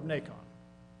floor of Nacon.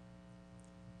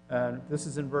 And this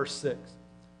is in verse 6.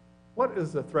 What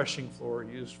is the threshing floor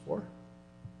used for?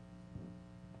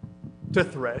 To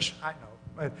thresh, I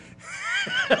know.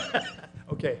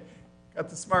 Okay, got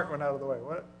the smart one out of the way.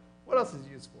 What else is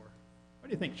it used for? What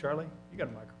do you think, Charlie? You got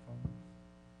a microphone.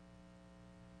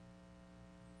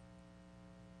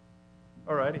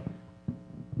 All righty.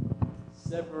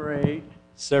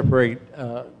 Separate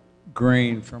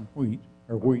grain from wheat,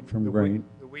 or wheat from grain.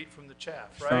 The wheat from the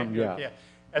chaff, right? Yeah.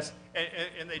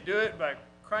 And they do it by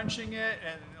crunching it,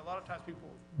 and a lot of times people,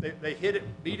 they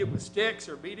beat it with sticks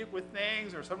or beat it with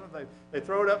things, or sometimes they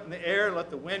throw it up in the air and let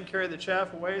the wind carry the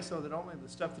chaff away so that only the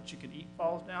stuff that you can eat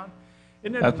falls down.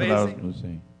 Isn't it amazing? That's what I was going to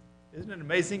say. Isn't it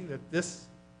amazing that this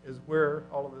is where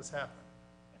all of this happened?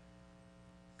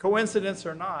 Coincidence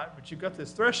or not, but you've got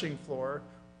this threshing floor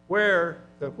where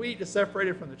the wheat is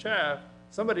separated from the chaff.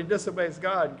 Somebody disobeys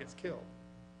God and gets killed.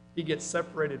 He gets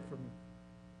separated from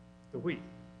the wheat.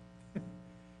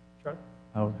 Charlie?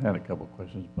 I had a couple of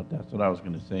questions, but that's what I was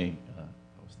going to say. I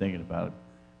was thinking about it.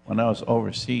 When I was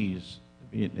overseas,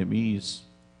 the Vietnamese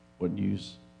would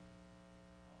use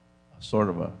a sort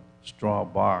of a straw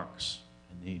box,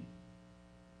 and they'd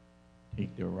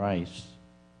take their rice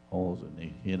holes and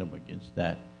they'd hit them against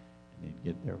that, and they'd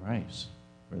get their rice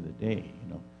for the day,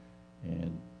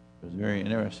 And it was very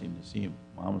interesting to see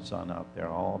Mom and Son out there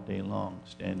all day long,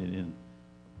 standing in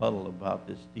a puddle about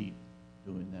this deep,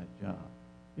 doing that job.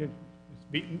 Yeah,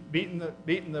 beating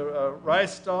the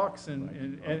rice stalks and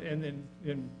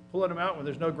then pulling them out when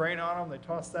there's no grain on them. They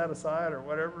toss that aside or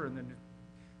whatever, and then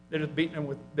they're just beating them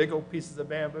with big old pieces of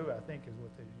bamboo, I think is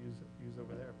what they use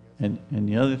over there. And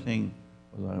the other thing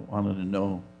was I wanted to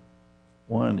know,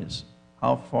 one is,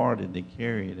 how far did they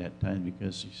carry it at time?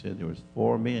 Because you said there was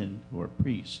 4 men who were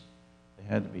priests. They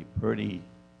had to be pretty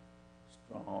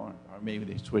strong, or maybe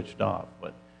they switched off,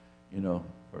 but,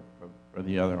 for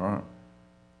the other arm.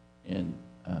 And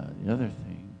the other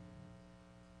thing,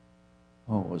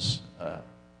 was,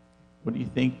 what do you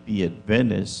think the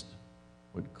Adventists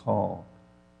would call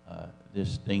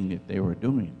this thing that they were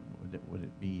doing? Would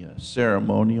it be a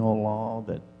ceremonial law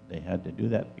that they had to do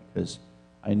that? Because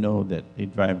I know that they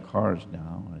drive cars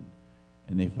now,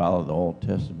 and they follow the Old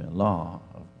Testament law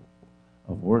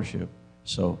of worship.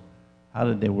 So how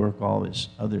did they work all this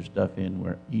other stuff in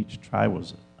where each tribe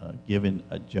was given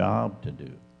a job to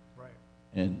do? Right.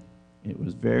 And it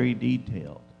was very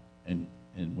detailed. And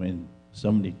when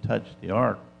somebody touched the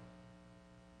ark,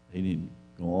 they didn't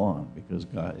go on because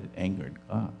God, it angered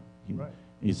God.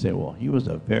 He said, well, he was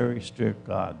a very strict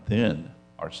God then,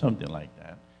 or something like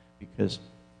that, because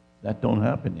that don't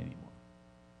happen anymore.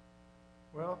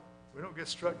 Well, we don't get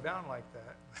struck down like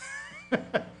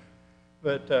that.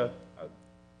 But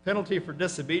penalty for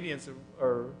disobedience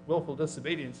or willful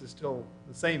disobedience is still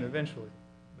the same eventually.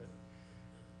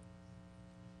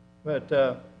 But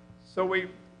so we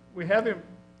have him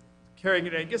carrying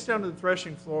it. He gets down to the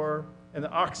threshing floor, and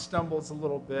the ox stumbles a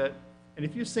little bit, And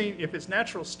if it's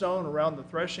natural stone around the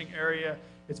threshing area,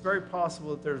 it's very possible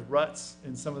that there's ruts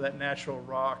in some of that natural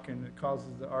rock, and it causes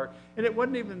the ark. And it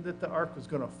wasn't even that the ark was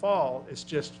going to fall, it's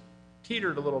just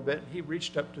teetered a little bit, and he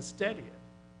reached up to steady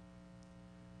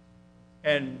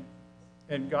it.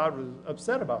 And God was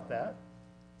upset about that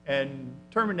and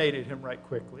terminated him right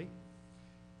quickly.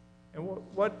 And what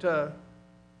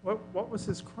was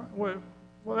his crime?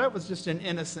 Well, that was just an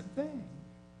innocent thing,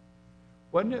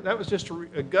 wasn't it? That was just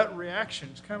a gut reaction.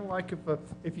 It's kind of like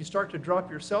if you start to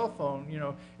drop your cell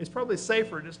phone, it's probably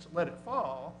safer just to let it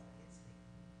fall.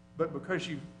 But because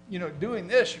doing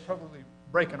this, you probably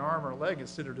break an arm or a leg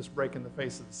instead of just breaking the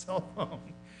face of the cell phone.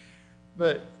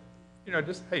 But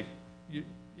just hey,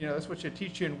 that's what you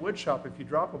teach you in wood shop. If you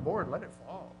drop a board, let it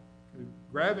fall.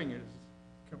 Grabbing it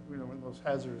is one of those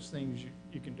hazardous things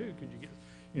you can do, because you get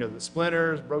the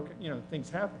splinters broken, things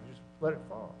happen. You just let it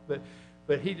fall.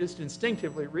 But he just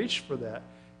instinctively reached for that.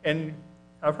 And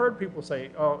I've heard people say,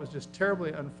 oh, it was just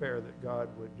terribly unfair that God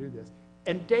would do this.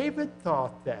 And David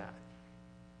thought that.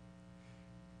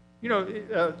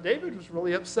 David was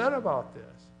really upset about this.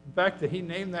 In fact, that he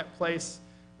named that place,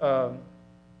 he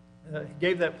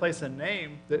gave that place a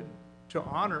name to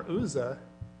honor Uzzah.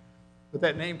 But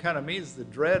that name kind of means the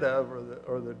dread of,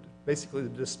 or basically the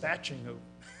dispatching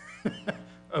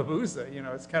of Uzzah.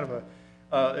 It's kind of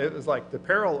it was like the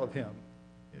peril of him.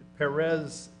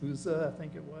 Perez Uzzah, I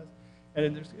think it was.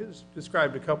 And it was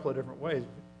described a couple of different ways.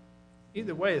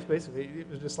 Either way, it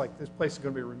was just like this place is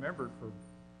going to be remembered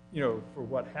for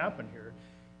what happened here,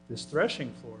 this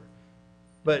threshing floor.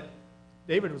 But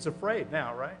David was afraid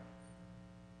now, right?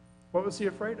 What was he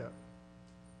afraid of?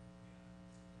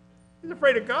 He's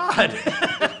afraid of God.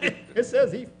 It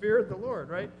says he feared the Lord,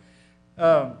 right?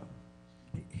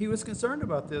 He was concerned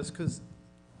about this because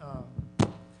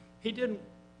he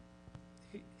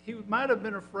might have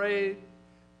been afraid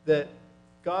that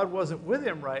God wasn't with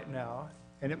him right now,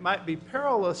 and it might be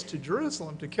perilous to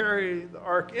Jerusalem to carry the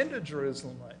ark into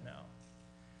Jerusalem right now.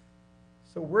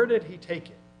 So where did he take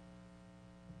it?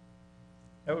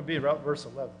 That would be about verse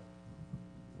 11.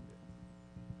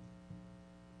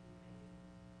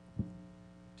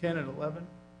 10 and 11.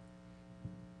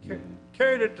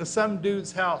 Carried it to some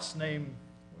dude's house named,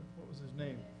 what was his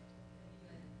name?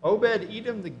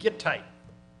 Obed-Edom the Gittite.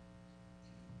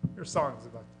 There's songs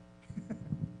about that.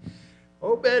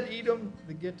 Obed-Edom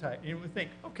the Gittite. And we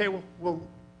think, okay, well,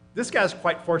 this guy's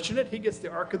quite fortunate. He gets the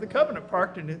Ark of the Covenant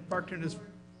parked in his.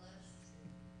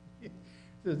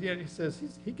 He says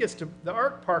he gets the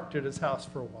ark parked at his house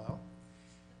for a while,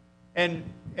 and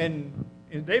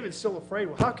David's still afraid.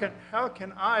 Well, how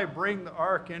can I bring the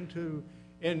ark into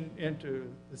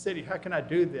the city? How can I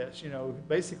do this?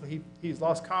 Basically he's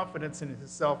lost confidence in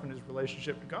himself and his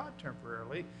relationship to God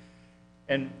temporarily,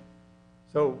 and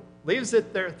so leaves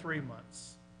it there 3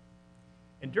 months.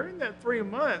 And during that 3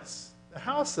 months, the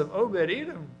house of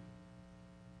Obed-Edom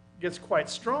gets quite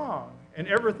strong, and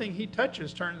everything he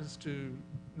touches turns to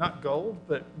not gold,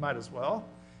 but might as well.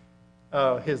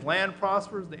 His land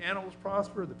prospers, the animals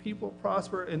prosper, the people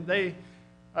prosper, and I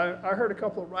heard a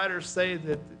couple of writers say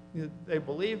that they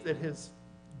believe that his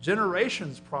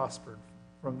generations prospered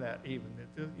from that even.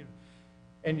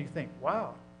 And you think,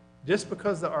 wow, just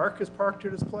because the ark is parked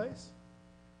at his place?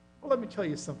 Well, let me tell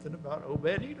you something about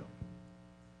Obed-Edom.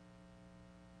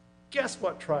 Guess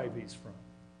what tribe he's from?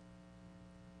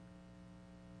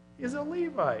 He's a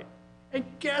Levite. And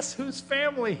guess whose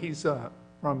family he's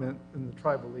from in the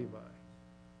tribe of Levi?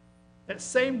 That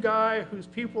same guy whose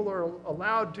people are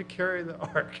allowed to carry the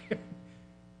ark.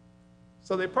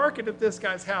 So they park it at this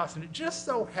guy's house, and it just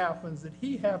so happens that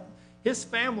his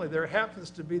family there happens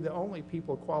to be the only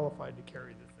people qualified to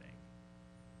carry the thing.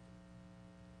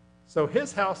 So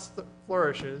his house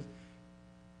flourishes.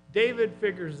 David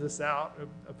figures this out,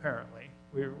 apparently.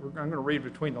 I'm going to read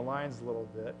between the lines a little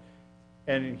bit.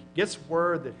 And he gets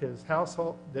word that his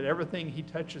household, that everything he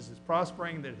touches is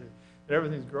prospering, that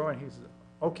everything's growing. He says,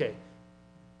 okay,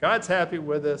 God's happy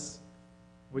with us.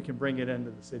 We can bring it into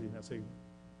the city now. So he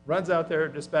runs out there,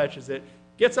 dispatches it,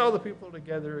 gets all the people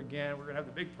together again. We're going to have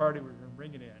the big party. We're going to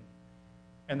bring it in.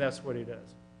 And that's what he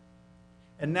does.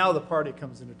 And now the party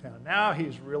comes into town. Now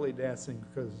he's really dancing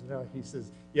because now he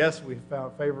says, yes, we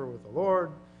found favor with the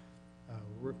Lord.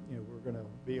 We're going to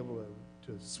be able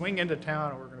to swing into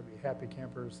town, and we're going to be happy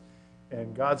campers,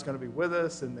 and God's going to be with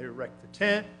us. And they erect the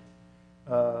tent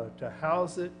to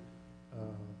house it.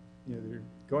 They're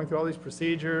going through all these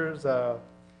procedures. There's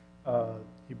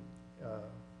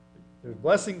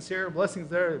blessings here, blessings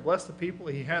there. They bless the people.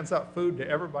 He hands out food to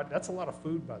everybody. That's a lot of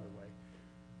food, by the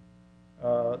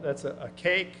way. That's a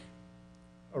cake,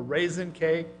 a raisin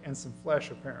cake, and some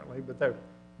flesh, apparently. But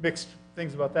mixed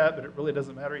things about that, but it really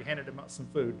doesn't matter. He handed him out some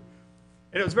food.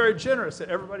 And it was very generous that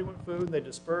everybody went food, and they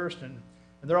dispersed, and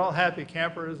they're all happy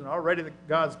campers, and already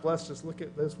God's blessed us. Look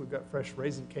at this. We've got fresh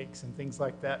raisin cakes and things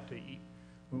like that to eat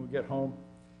when we get home.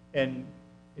 And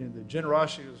the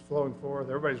generosity was flowing forth.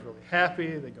 Everybody's really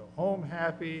happy. They go home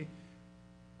happy,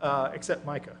 except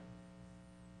Micah.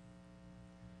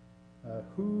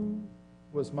 Who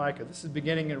was Micah? This is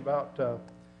beginning in about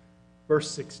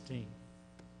verse 16.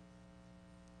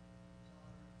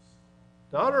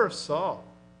 Daughter of Saul.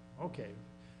 Okay.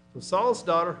 So Saul's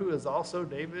daughter, who is also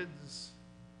David's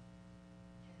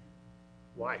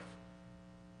wife.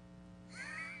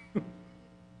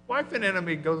 Wife and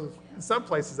enemy goes in some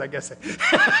places, I guess.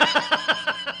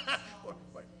 I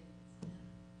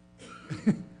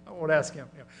won't ask him.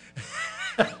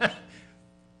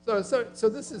 So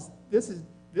this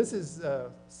is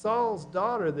Saul's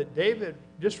daughter that David,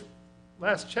 just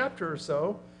last chapter or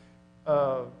so,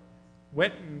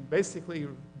 went and basically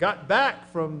got back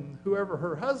from whoever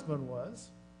her husband was,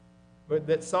 but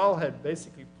that Saul had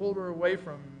basically pulled her away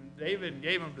from David and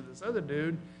gave him to this other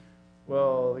dude.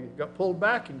 Well, he got pulled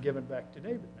back and given back to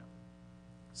David now.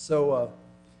 So,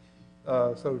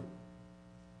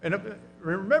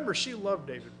 remember, she loved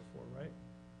David before, right?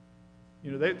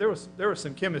 You know, there was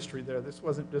some chemistry there. This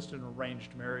wasn't just an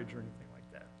arranged marriage or anything like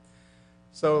that.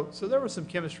 So there was some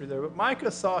chemistry there. But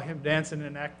Micah saw him dancing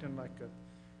and acting like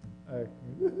like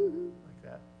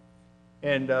that.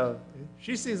 And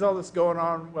she sees all this going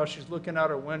on while she's looking out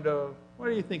her window. What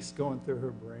do you think's going through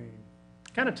her brain?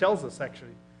 Kind of tells us,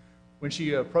 actually, when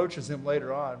she approaches him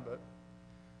later on. But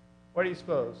what do you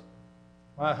suppose?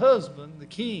 My husband, the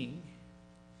king.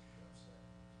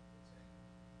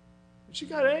 She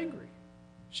got angry.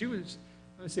 She was,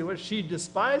 let me see, what, she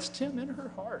despised him in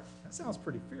her heart. That sounds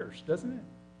pretty fierce, doesn't it?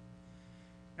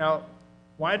 Now,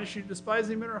 why did she despise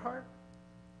him in her heart?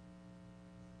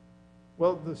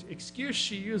 Well, the excuse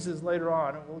she uses later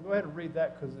on, and we'll go ahead and read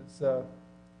that because it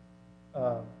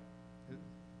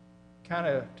kind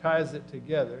of ties it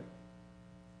together.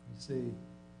 Let's see.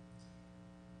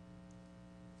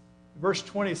 Verse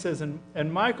 20 says, and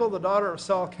Michal, the daughter of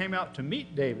Saul, came out to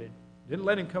meet David. Didn't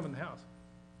let him come in the house.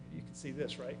 You can see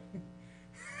this, right?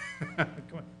 Come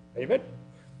on, David.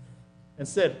 And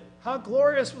said, how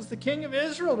glorious was the king of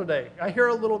Israel today. I hear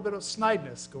a little bit of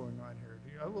snideness going on here.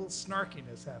 A little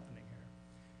snarkiness happening here.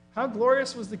 How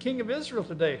glorious was the king of Israel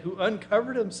today, who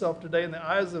uncovered himself today in the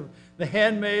eyes of the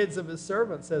handmaids of his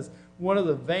servants, as one of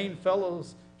the vain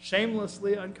fellows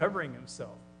shamelessly uncovering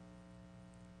himself.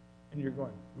 And you're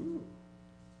going, ooh.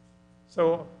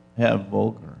 So. Yeah,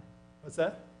 vulgar. What's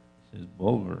that? It says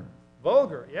vulgar.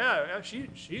 Vulgar, yeah.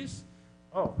 She's,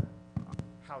 oh,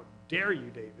 how dare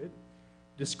you, David,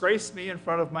 disgrace me in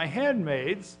front of my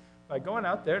handmaids by going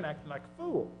out there and acting like a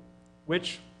fool,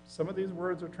 which some of these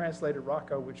words are translated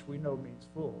Rocco, which we know means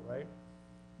fool, right?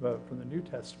 But from the New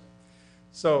Testament.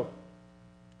 So,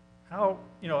 how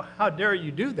dare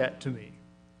you do that to me?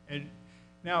 And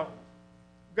now,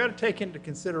 we've got to take into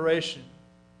consideration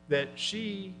that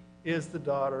she is the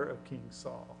daughter of King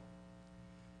Saul.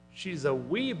 She's a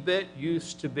wee bit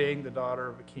used to being the daughter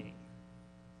of a king.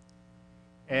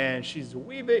 And she's a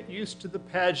wee bit used to the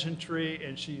pageantry,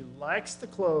 and she likes the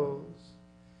clothes,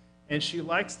 and she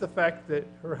likes the fact that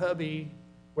her hubby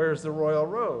wears the royal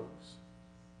robes.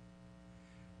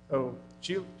 So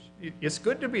it's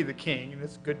good to be the king, and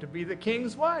it's good to be the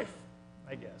king's wife,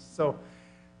 I guess.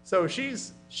 So she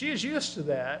is used to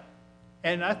that,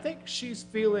 and I think she's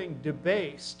feeling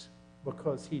debased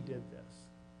because he did this.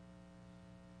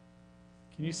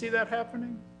 Can you see that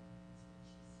happening?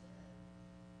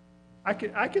 I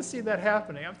can see that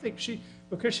happening. I think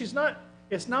because she's not,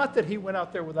 it's not that he went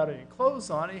out there without any clothes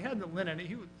on. He had the linen.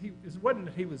 It wasn't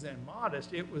that he was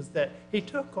immodest. It was that he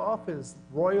took off his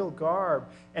royal garb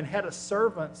and had a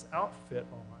servant's outfit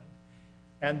on.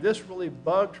 And this really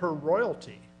bugged her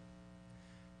royalty.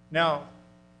 Now,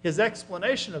 his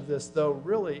explanation of this, though,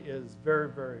 really is very,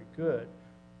 very good.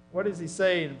 What does he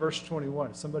say in verse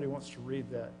 21? If somebody wants to read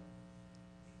that.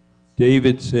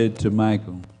 David said to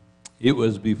Michal, it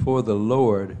was before the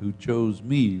Lord who chose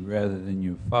me rather than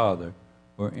your father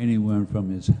or anyone from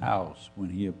his house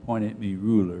when he appointed me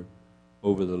ruler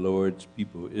over the Lord's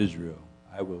people Israel.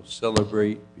 I will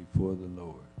celebrate before the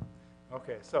Lord.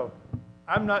 Okay, so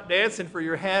I'm not dancing for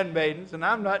your handmaidens, and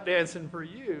I'm not dancing for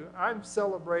you. I'm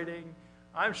celebrating,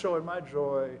 I'm showing my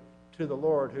joy to the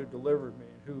Lord who delivered me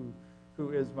and who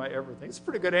is my everything. It's a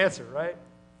pretty good answer, right?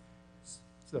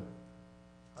 So,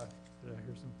 did I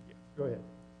hear some? Yeah, go ahead.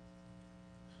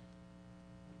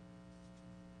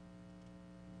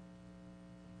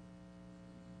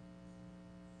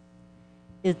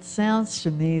 It sounds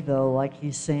to me, though, like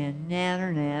he's saying,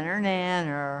 nanner, nanner,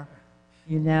 nanner.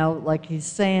 You know, like he's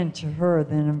saying to her.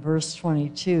 Then in verse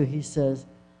 22, he says,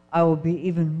 I will be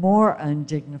even more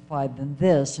undignified than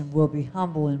this and will be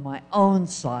humble in my own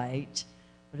sight.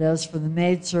 But as for the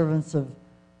maidservants of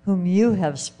whom you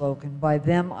have spoken, by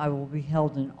them I will be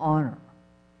held in honor.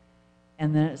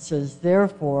 And then it says,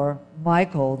 therefore,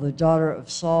 Michal, the daughter of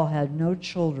Saul, had no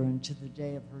children to the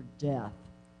day of her death.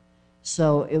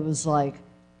 So it was like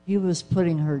he was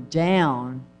putting her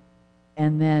down,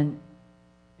 and then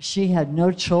she had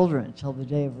no children until the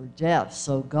day of her death.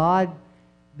 So God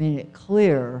made it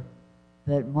clear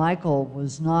that Michal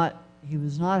was not, he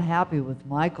was not happy with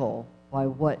Michal by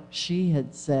what she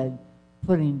had said,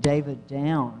 putting David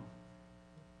down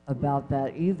about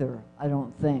that either, I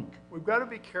don't think. We've got to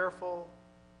be careful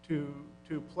to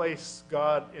place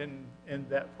God in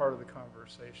that part of the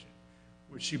conversation.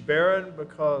 Was she barren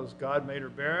because God made her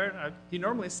barren? He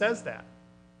normally says that.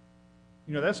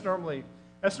 You know, that's normally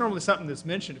something that's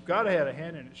mentioned. If God had a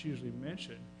hand in it, it's usually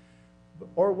mentioned.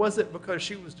 Or was it because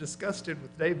she was disgusted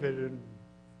with David and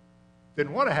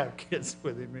didn't want to have kids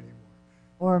with him anymore?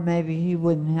 Or maybe he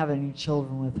wouldn't have any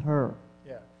children with her.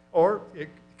 Yeah. Or,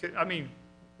 I mean,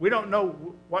 we don't know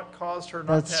what caused her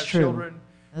not to have children.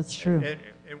 That's true.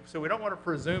 And so we don't want to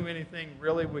presume anything,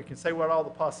 really. We can say what all the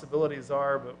possibilities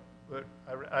are, but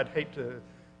I'd hate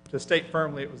to state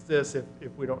firmly it was this if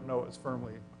we don't know it was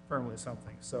firmly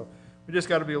something. So we just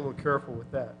got to be a little careful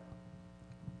with that.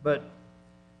 But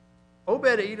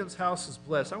Obed-Edom's house is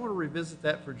blessed. I want to revisit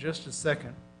that for just a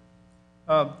second.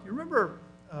 You remember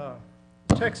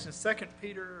the text in 2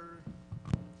 Peter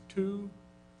 2?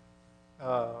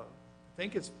 I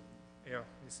think it's, you know,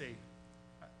 let me see.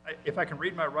 If I can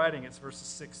read my writing, it's verses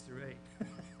 6 through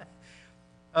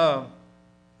 8.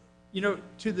 You know,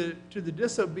 to the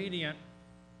disobedient,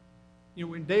 you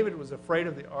know, when David was afraid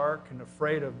of the ark and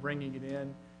afraid of bringing it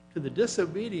in, to the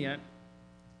disobedient,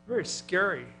 very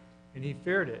scary, and he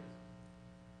feared it.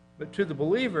 But to the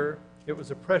believer, it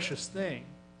was a precious thing.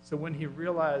 So when he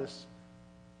realized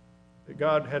that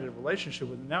God had a relationship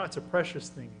with him, now it's a precious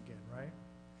thing again, right?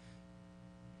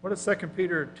 What is 2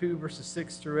 Peter 2, verses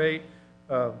 6 through 8?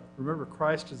 Remember,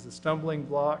 Christ is the stumbling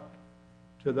block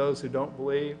to those who don't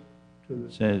believe.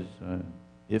 It says,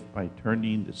 if by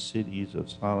turning the cities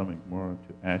of Sodom and Gomorrah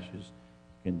to ashes,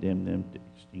 condemn them to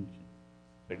extinction.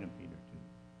 2 Peter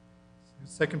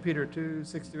 2. 2 Peter 2,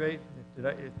 6 through 8,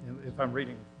 if I'm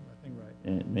reading my thing right.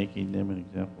 And making them an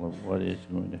example of what is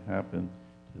going to happen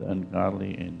to the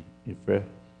ungodly, and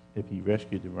if he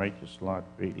rescued the righteous Lot,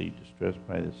 greatly distressed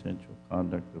by the sensual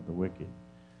conduct of the wicked.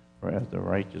 For as the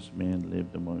righteous man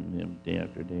lived among them day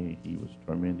after day, he was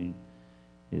tormenting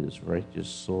his righteous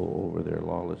soul over their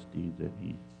lawless deeds that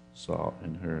he saw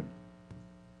and heard.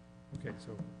 Okay,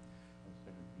 so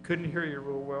couldn't hear you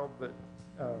real well, but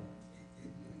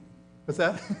what's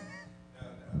that?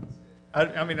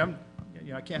 I mean, I'm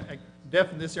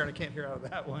deaf in this ear and I can't hear out of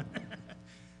that one.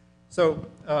 So,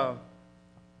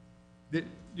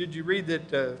 did you read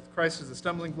that Christ is a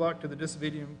stumbling block to the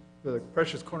disobedient, the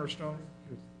precious cornerstone?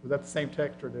 Was that the same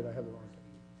text, or did I have the wrong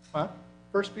text? Huh?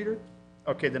 1 Peter?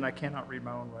 Okay, then I cannot read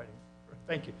my own writing.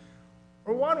 Thank you.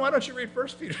 Well, Juan, why don't you read 1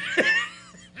 Peter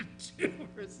 2,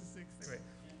 verses 6 through 8?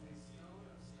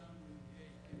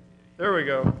 There we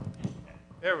go.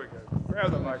 There we go.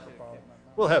 Grab the microphone.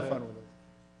 We'll have fun with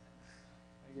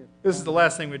it. This is the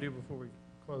last thing we do before we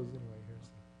close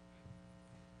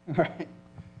anyway. All right.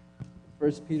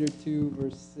 1 Peter 2,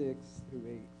 verse 6 through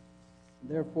 8.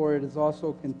 Therefore it is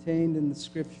also contained in the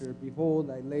Scripture,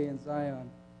 behold, I lay in Zion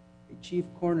a chief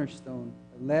cornerstone,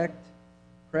 elect,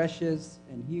 precious,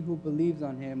 and he who believes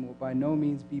on him will by no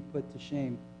means be put to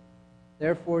shame.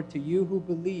 Therefore to you who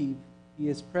believe, he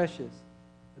is precious.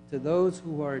 But to those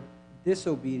who are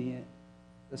disobedient,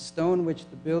 the stone which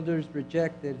the builders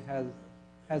rejected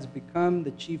has become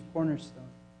the chief cornerstone,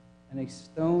 and a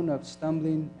stone of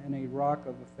stumbling and a rock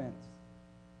of offense.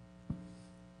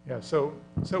 Yeah, so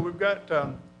we've got,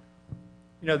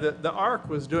 you know, the ark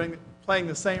was playing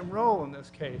the same role in this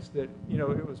case, that, you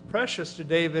know, it was precious to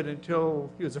David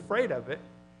until he was afraid of it.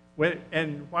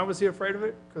 And why was he afraid of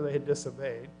it? Because they had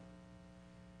disobeyed.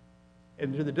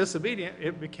 And to the disobedient,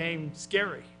 it became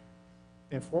scary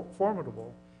and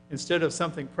formidable instead of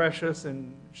something precious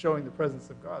and showing the presence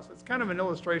of God. So it's kind of an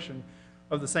illustration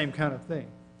of the same kind of thing.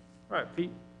 All right,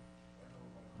 Pete?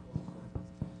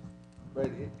 But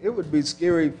it would be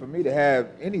scary for me to have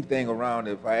anything around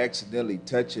if I accidentally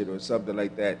touch it or something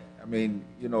like that. I mean,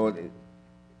 you know,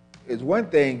 it's one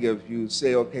thing if you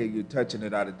say, okay, you're touching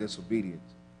it out of disobedience.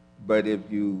 But if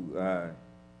you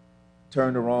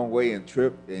turn the wrong way and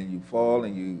trip and you fall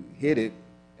and you hit it,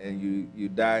 and you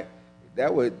die,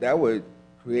 that would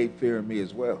create fear in me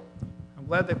as well. I'm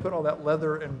glad they put all that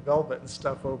leather and velvet and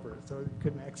stuff over it, so you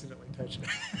couldn't accidentally touch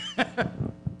it.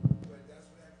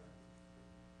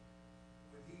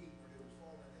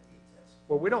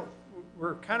 Well,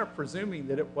 we're kind of presuming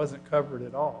that it wasn't covered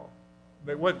at all,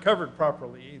 but it wasn't covered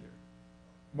properly either.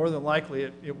 More than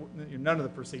likely, none of the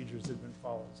procedures had been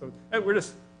followed. So we're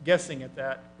just guessing at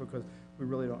that because we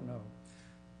really don't know.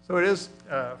 So it is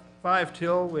 5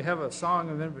 till. We have a song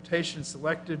of invitation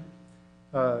selected.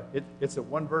 It's a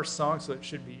 1-verse song, so it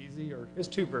should be easy, or it's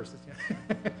 2 verses.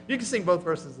 You can sing both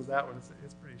verses of that one.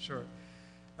 It's pretty short.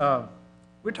 We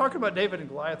were talking about David and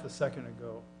Goliath a second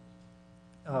ago.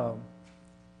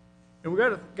 And we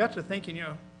got to thinking,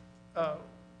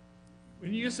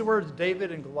 when you use the words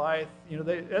David and Goliath,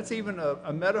 that's even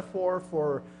a metaphor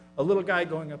for a little guy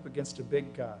going up against a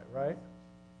big guy, right?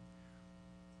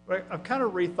 But I've kind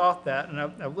of rethought that, and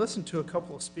I've listened to a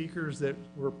couple of speakers that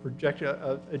were projecting,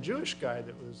 a Jewish guy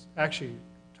that was actually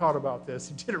taught about this.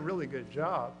 He did a really good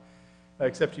job,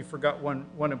 except he forgot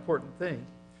one important thing.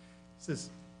 He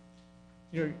says,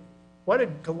 what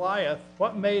did Goliath,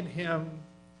 what made him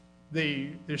the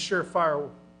surefire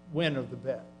win of the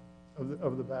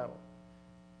battle?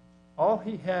 All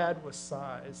he had was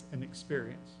size and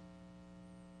experience.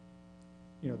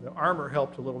 The armor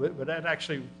helped a little bit, but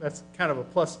that's kind of a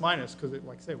plus minus because it,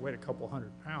 like I say, weighed a couple 100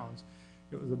 pounds.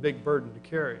 It was a big burden to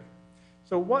carry.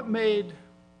 So what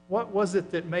was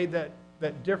it that made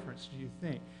that difference, do you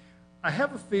think? I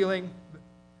have a feeling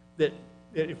that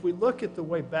if we look at the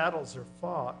way battles are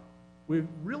fought, we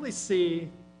really see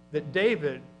that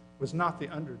David was not the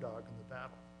underdog in the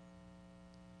battle.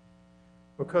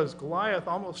 Because Goliath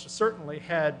almost certainly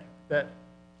had that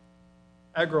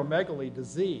acromegaly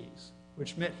disease,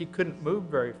 which meant he couldn't move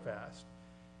very fast.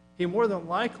 He more than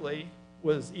likely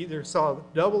either saw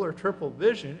double or triple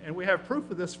vision, and we have proof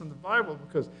of this from the Bible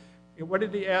because what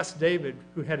did he ask David,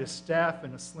 who had his staff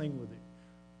and a sling with him?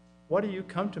 What do you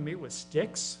come to me with,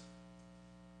 sticks?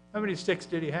 How many sticks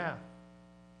did he have?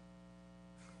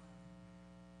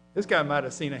 This guy might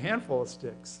have seen a handful of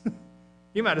sticks.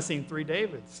 He might have seen 3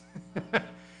 Davids.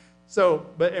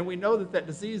 And we know that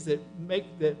disease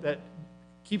that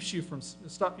keeps you from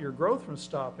your growth from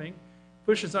stopping,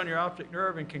 pushes on your optic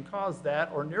nerve and can cause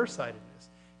that or nearsightedness.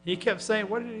 He kept saying,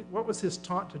 what was his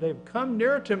taunt to David? Come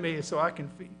near to me so I can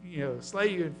slay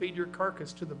you and feed your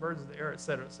carcass to the birds of the air,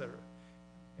 etc.,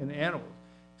 and the animals.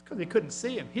 It's because he couldn't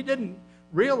see him. He didn't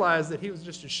realize that he was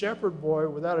just a shepherd boy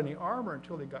without any armor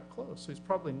until he got close. So he's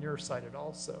probably nearsighted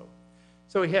also.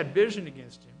 So he had vision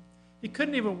against him. He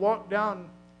couldn't even walk down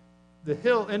the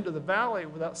hill into the valley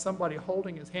without somebody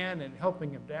holding his hand and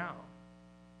helping him down.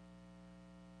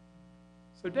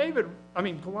 So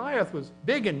Goliath was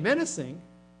big and menacing,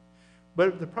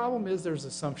 but the problem is there's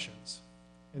assumptions.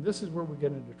 And this is where we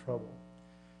get into trouble.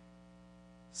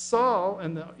 Saul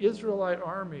and the Israelite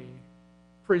army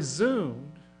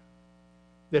presumed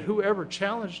that whoever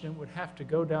challenged him would have to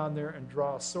go down there and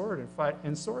draw a sword and fight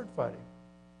and sword fight him.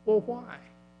 Well, why?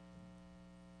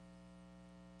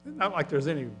 It's not like there's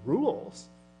any rules.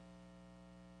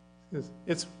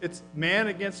 It's man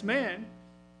against man.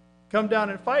 Come down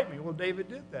and fight me. Well, David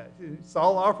did that.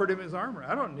 Saul offered him his armor.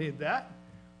 I don't need that.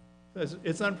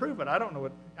 It's unproven. I don't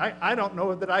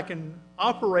know that I can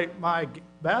operate my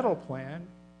battle plan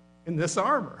in this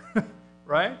armor,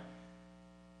 right?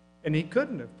 And he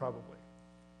couldn't have probably.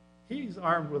 He's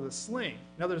armed with a sling.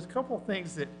 Now, there's a couple of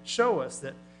things that show us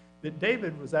that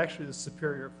David was actually the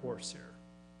superior force here.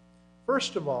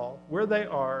 First of all, where they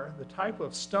are, the type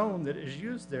of stone that is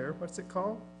used there, what's it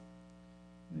called?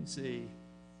 Let me see.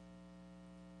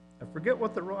 I forget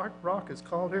what the rock is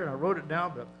called here, and I wrote it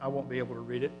down, but I won't be able to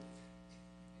read it.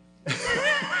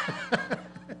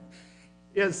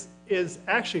 is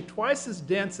actually twice as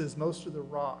dense as most of the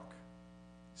rock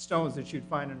stones that you'd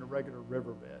find in a regular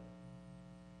riverbed.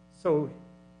 So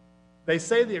they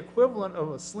say the equivalent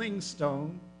of a sling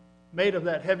stone made of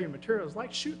that heavy material is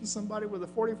like shooting somebody with a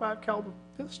 .45 caliber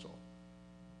pistol.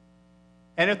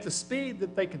 And at the speed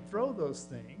that they can throw those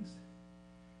things,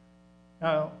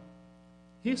 now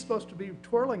he's supposed to be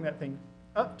twirling that thing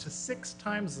up to 6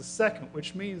 times a second,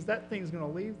 which means that thing's going to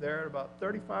leave there at about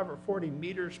 35 or 40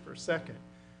 meters per second,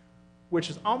 which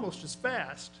is almost as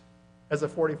fast as a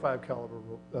 .45 caliber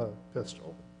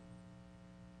pistol.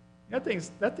 That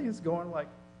thing's going like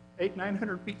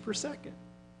 800-900 feet per second.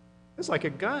 It's like a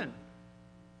gun.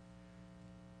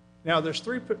 Now, there's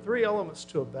three elements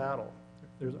to a battle.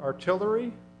 There's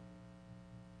artillery,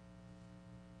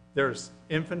 there's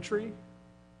infantry.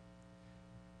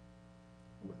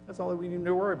 That's all we need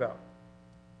to worry about.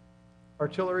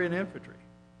 Artillery and infantry.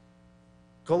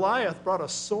 Goliath brought a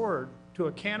sword to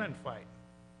a cannon fight.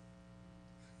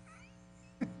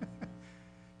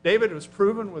 David was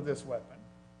proven with this weapon.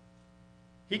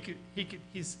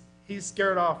 He's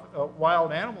scared off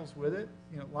wild animals with it,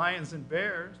 lions and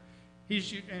bears.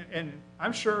 And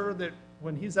I'm sure that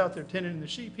when he's out there tending the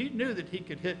sheep, he knew that he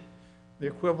could hit the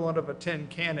equivalent of a tin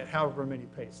can at however many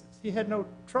paces. He had no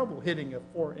trouble hitting a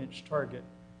 4-inch target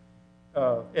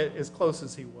as close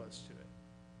as he was to it.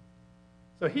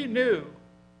 So he knew,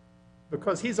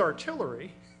 because he's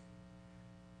artillery,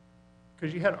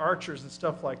 because you had archers and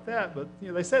stuff like that, but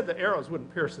they said the arrows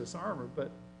wouldn't pierce this armor,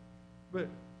 but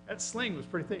that sling was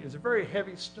pretty thick. It was a very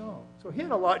heavy stone. So he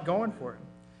had a lot going for him.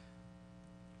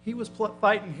 He was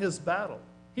fighting his battle.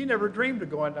 He never dreamed of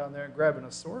going down there and grabbing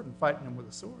a sword and fighting him with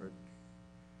a sword.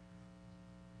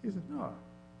 He said, no,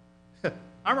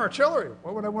 I'm artillery.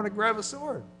 Why would I want to grab a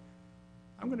sword?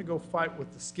 I'm going to go fight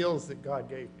with the skills that God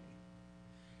gave me.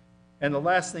 And the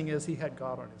last thing is, he had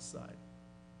God on his side.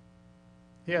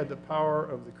 He had the power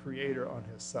of the Creator on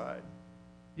his side.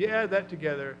 You add that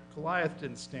together, Goliath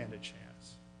didn't stand a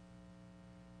chance.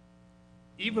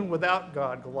 Even without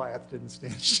God, Goliath didn't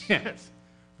stand a chance.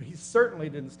 But he certainly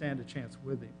didn't stand a chance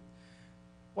with him.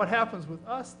 What happens with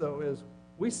us, though, is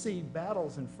we see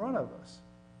battles in front of us,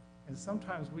 and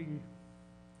sometimes we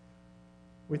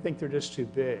think they're just too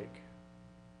big.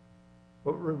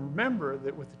 But remember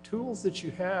that with the tools that you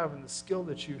have and the skill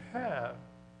that you have,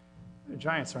 the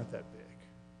giants aren't that big.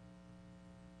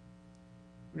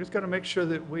 We're just going to make sure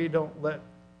that we don't let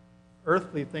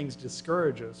earthly things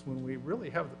discourage us when we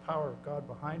really have the power of God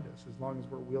behind us, as long as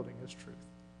we're wielding His truth.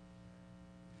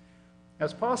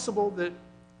 It's possible that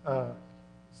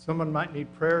someone might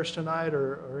need prayers tonight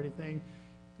or anything.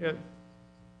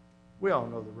 We all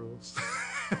know the rules.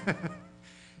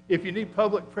 If you need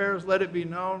public prayers, let it be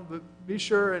known, but be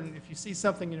sure, and if you see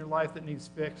something in your life that needs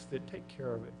fixed, then take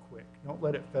care of it quick. Don't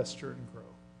let it fester and grow.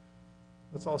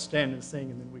 Let's all stand and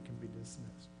sing, and then we can be dismissed.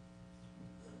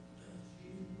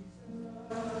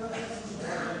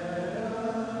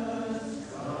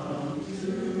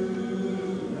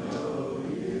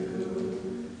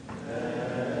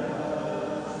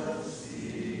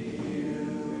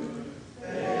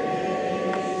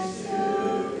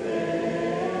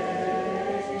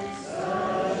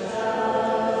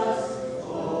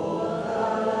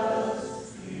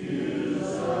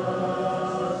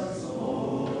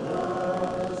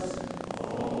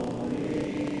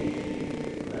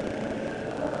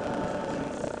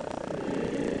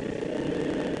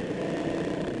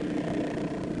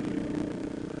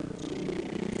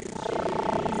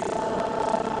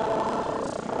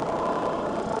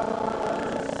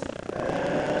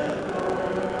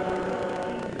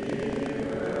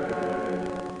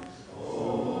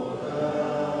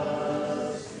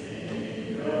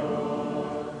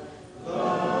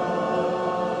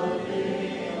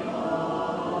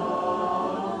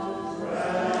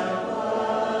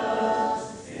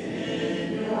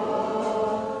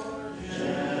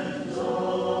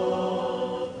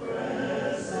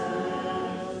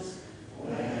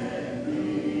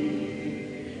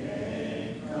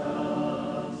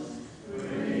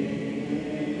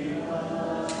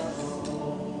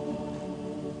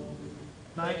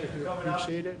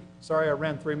 Appreciate it. Sorry I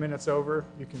ran 3 minutes over.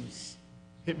 You can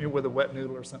hit me with a wet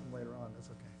noodle or something later on. That's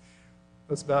okay.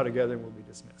 Let's bow together and we'll be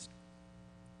dismissed.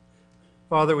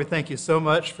 Father, we thank you so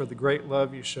much for the great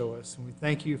love you show us, and we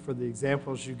thank you for the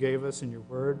examples you gave us in your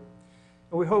word.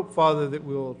 And we hope, Father, that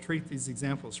we'll treat these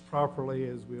examples properly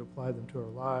as we apply them to our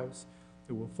lives,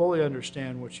 that we'll fully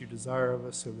understand what you desire of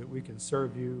us so that we can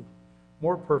serve you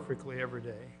more perfectly every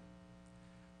day.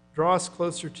 Draw us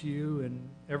closer to you in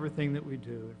everything that we do,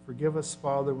 and forgive us,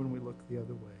 Father, when we look the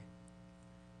other way.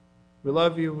 We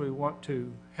love you, and we want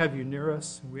to have you near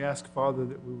us, and we ask, Father,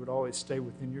 that we would always stay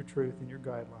within your truth and your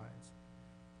guidelines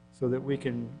so that we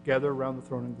can gather around the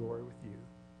throne in glory with you.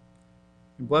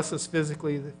 And bless us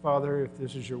physically, Father, if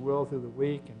this is your will through the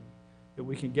week, and that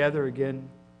we can gather again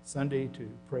Sunday to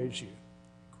praise you.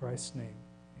 In Christ's name.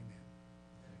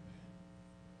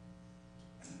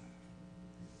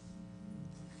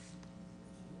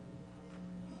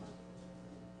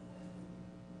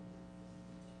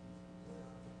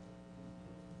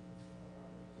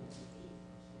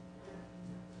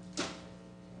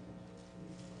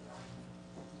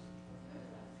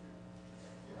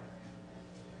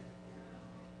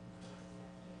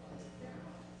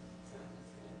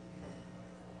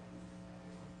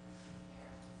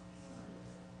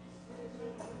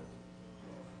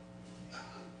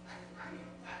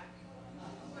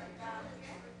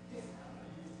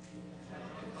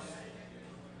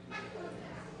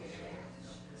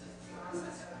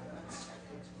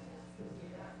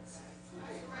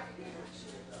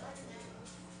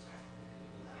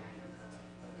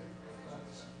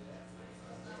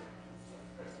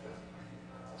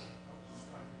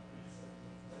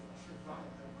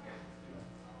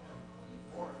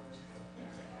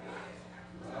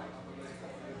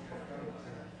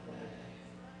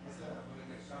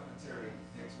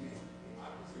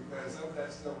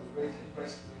 stuff was raising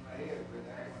questions in my head, but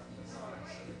I didn't want to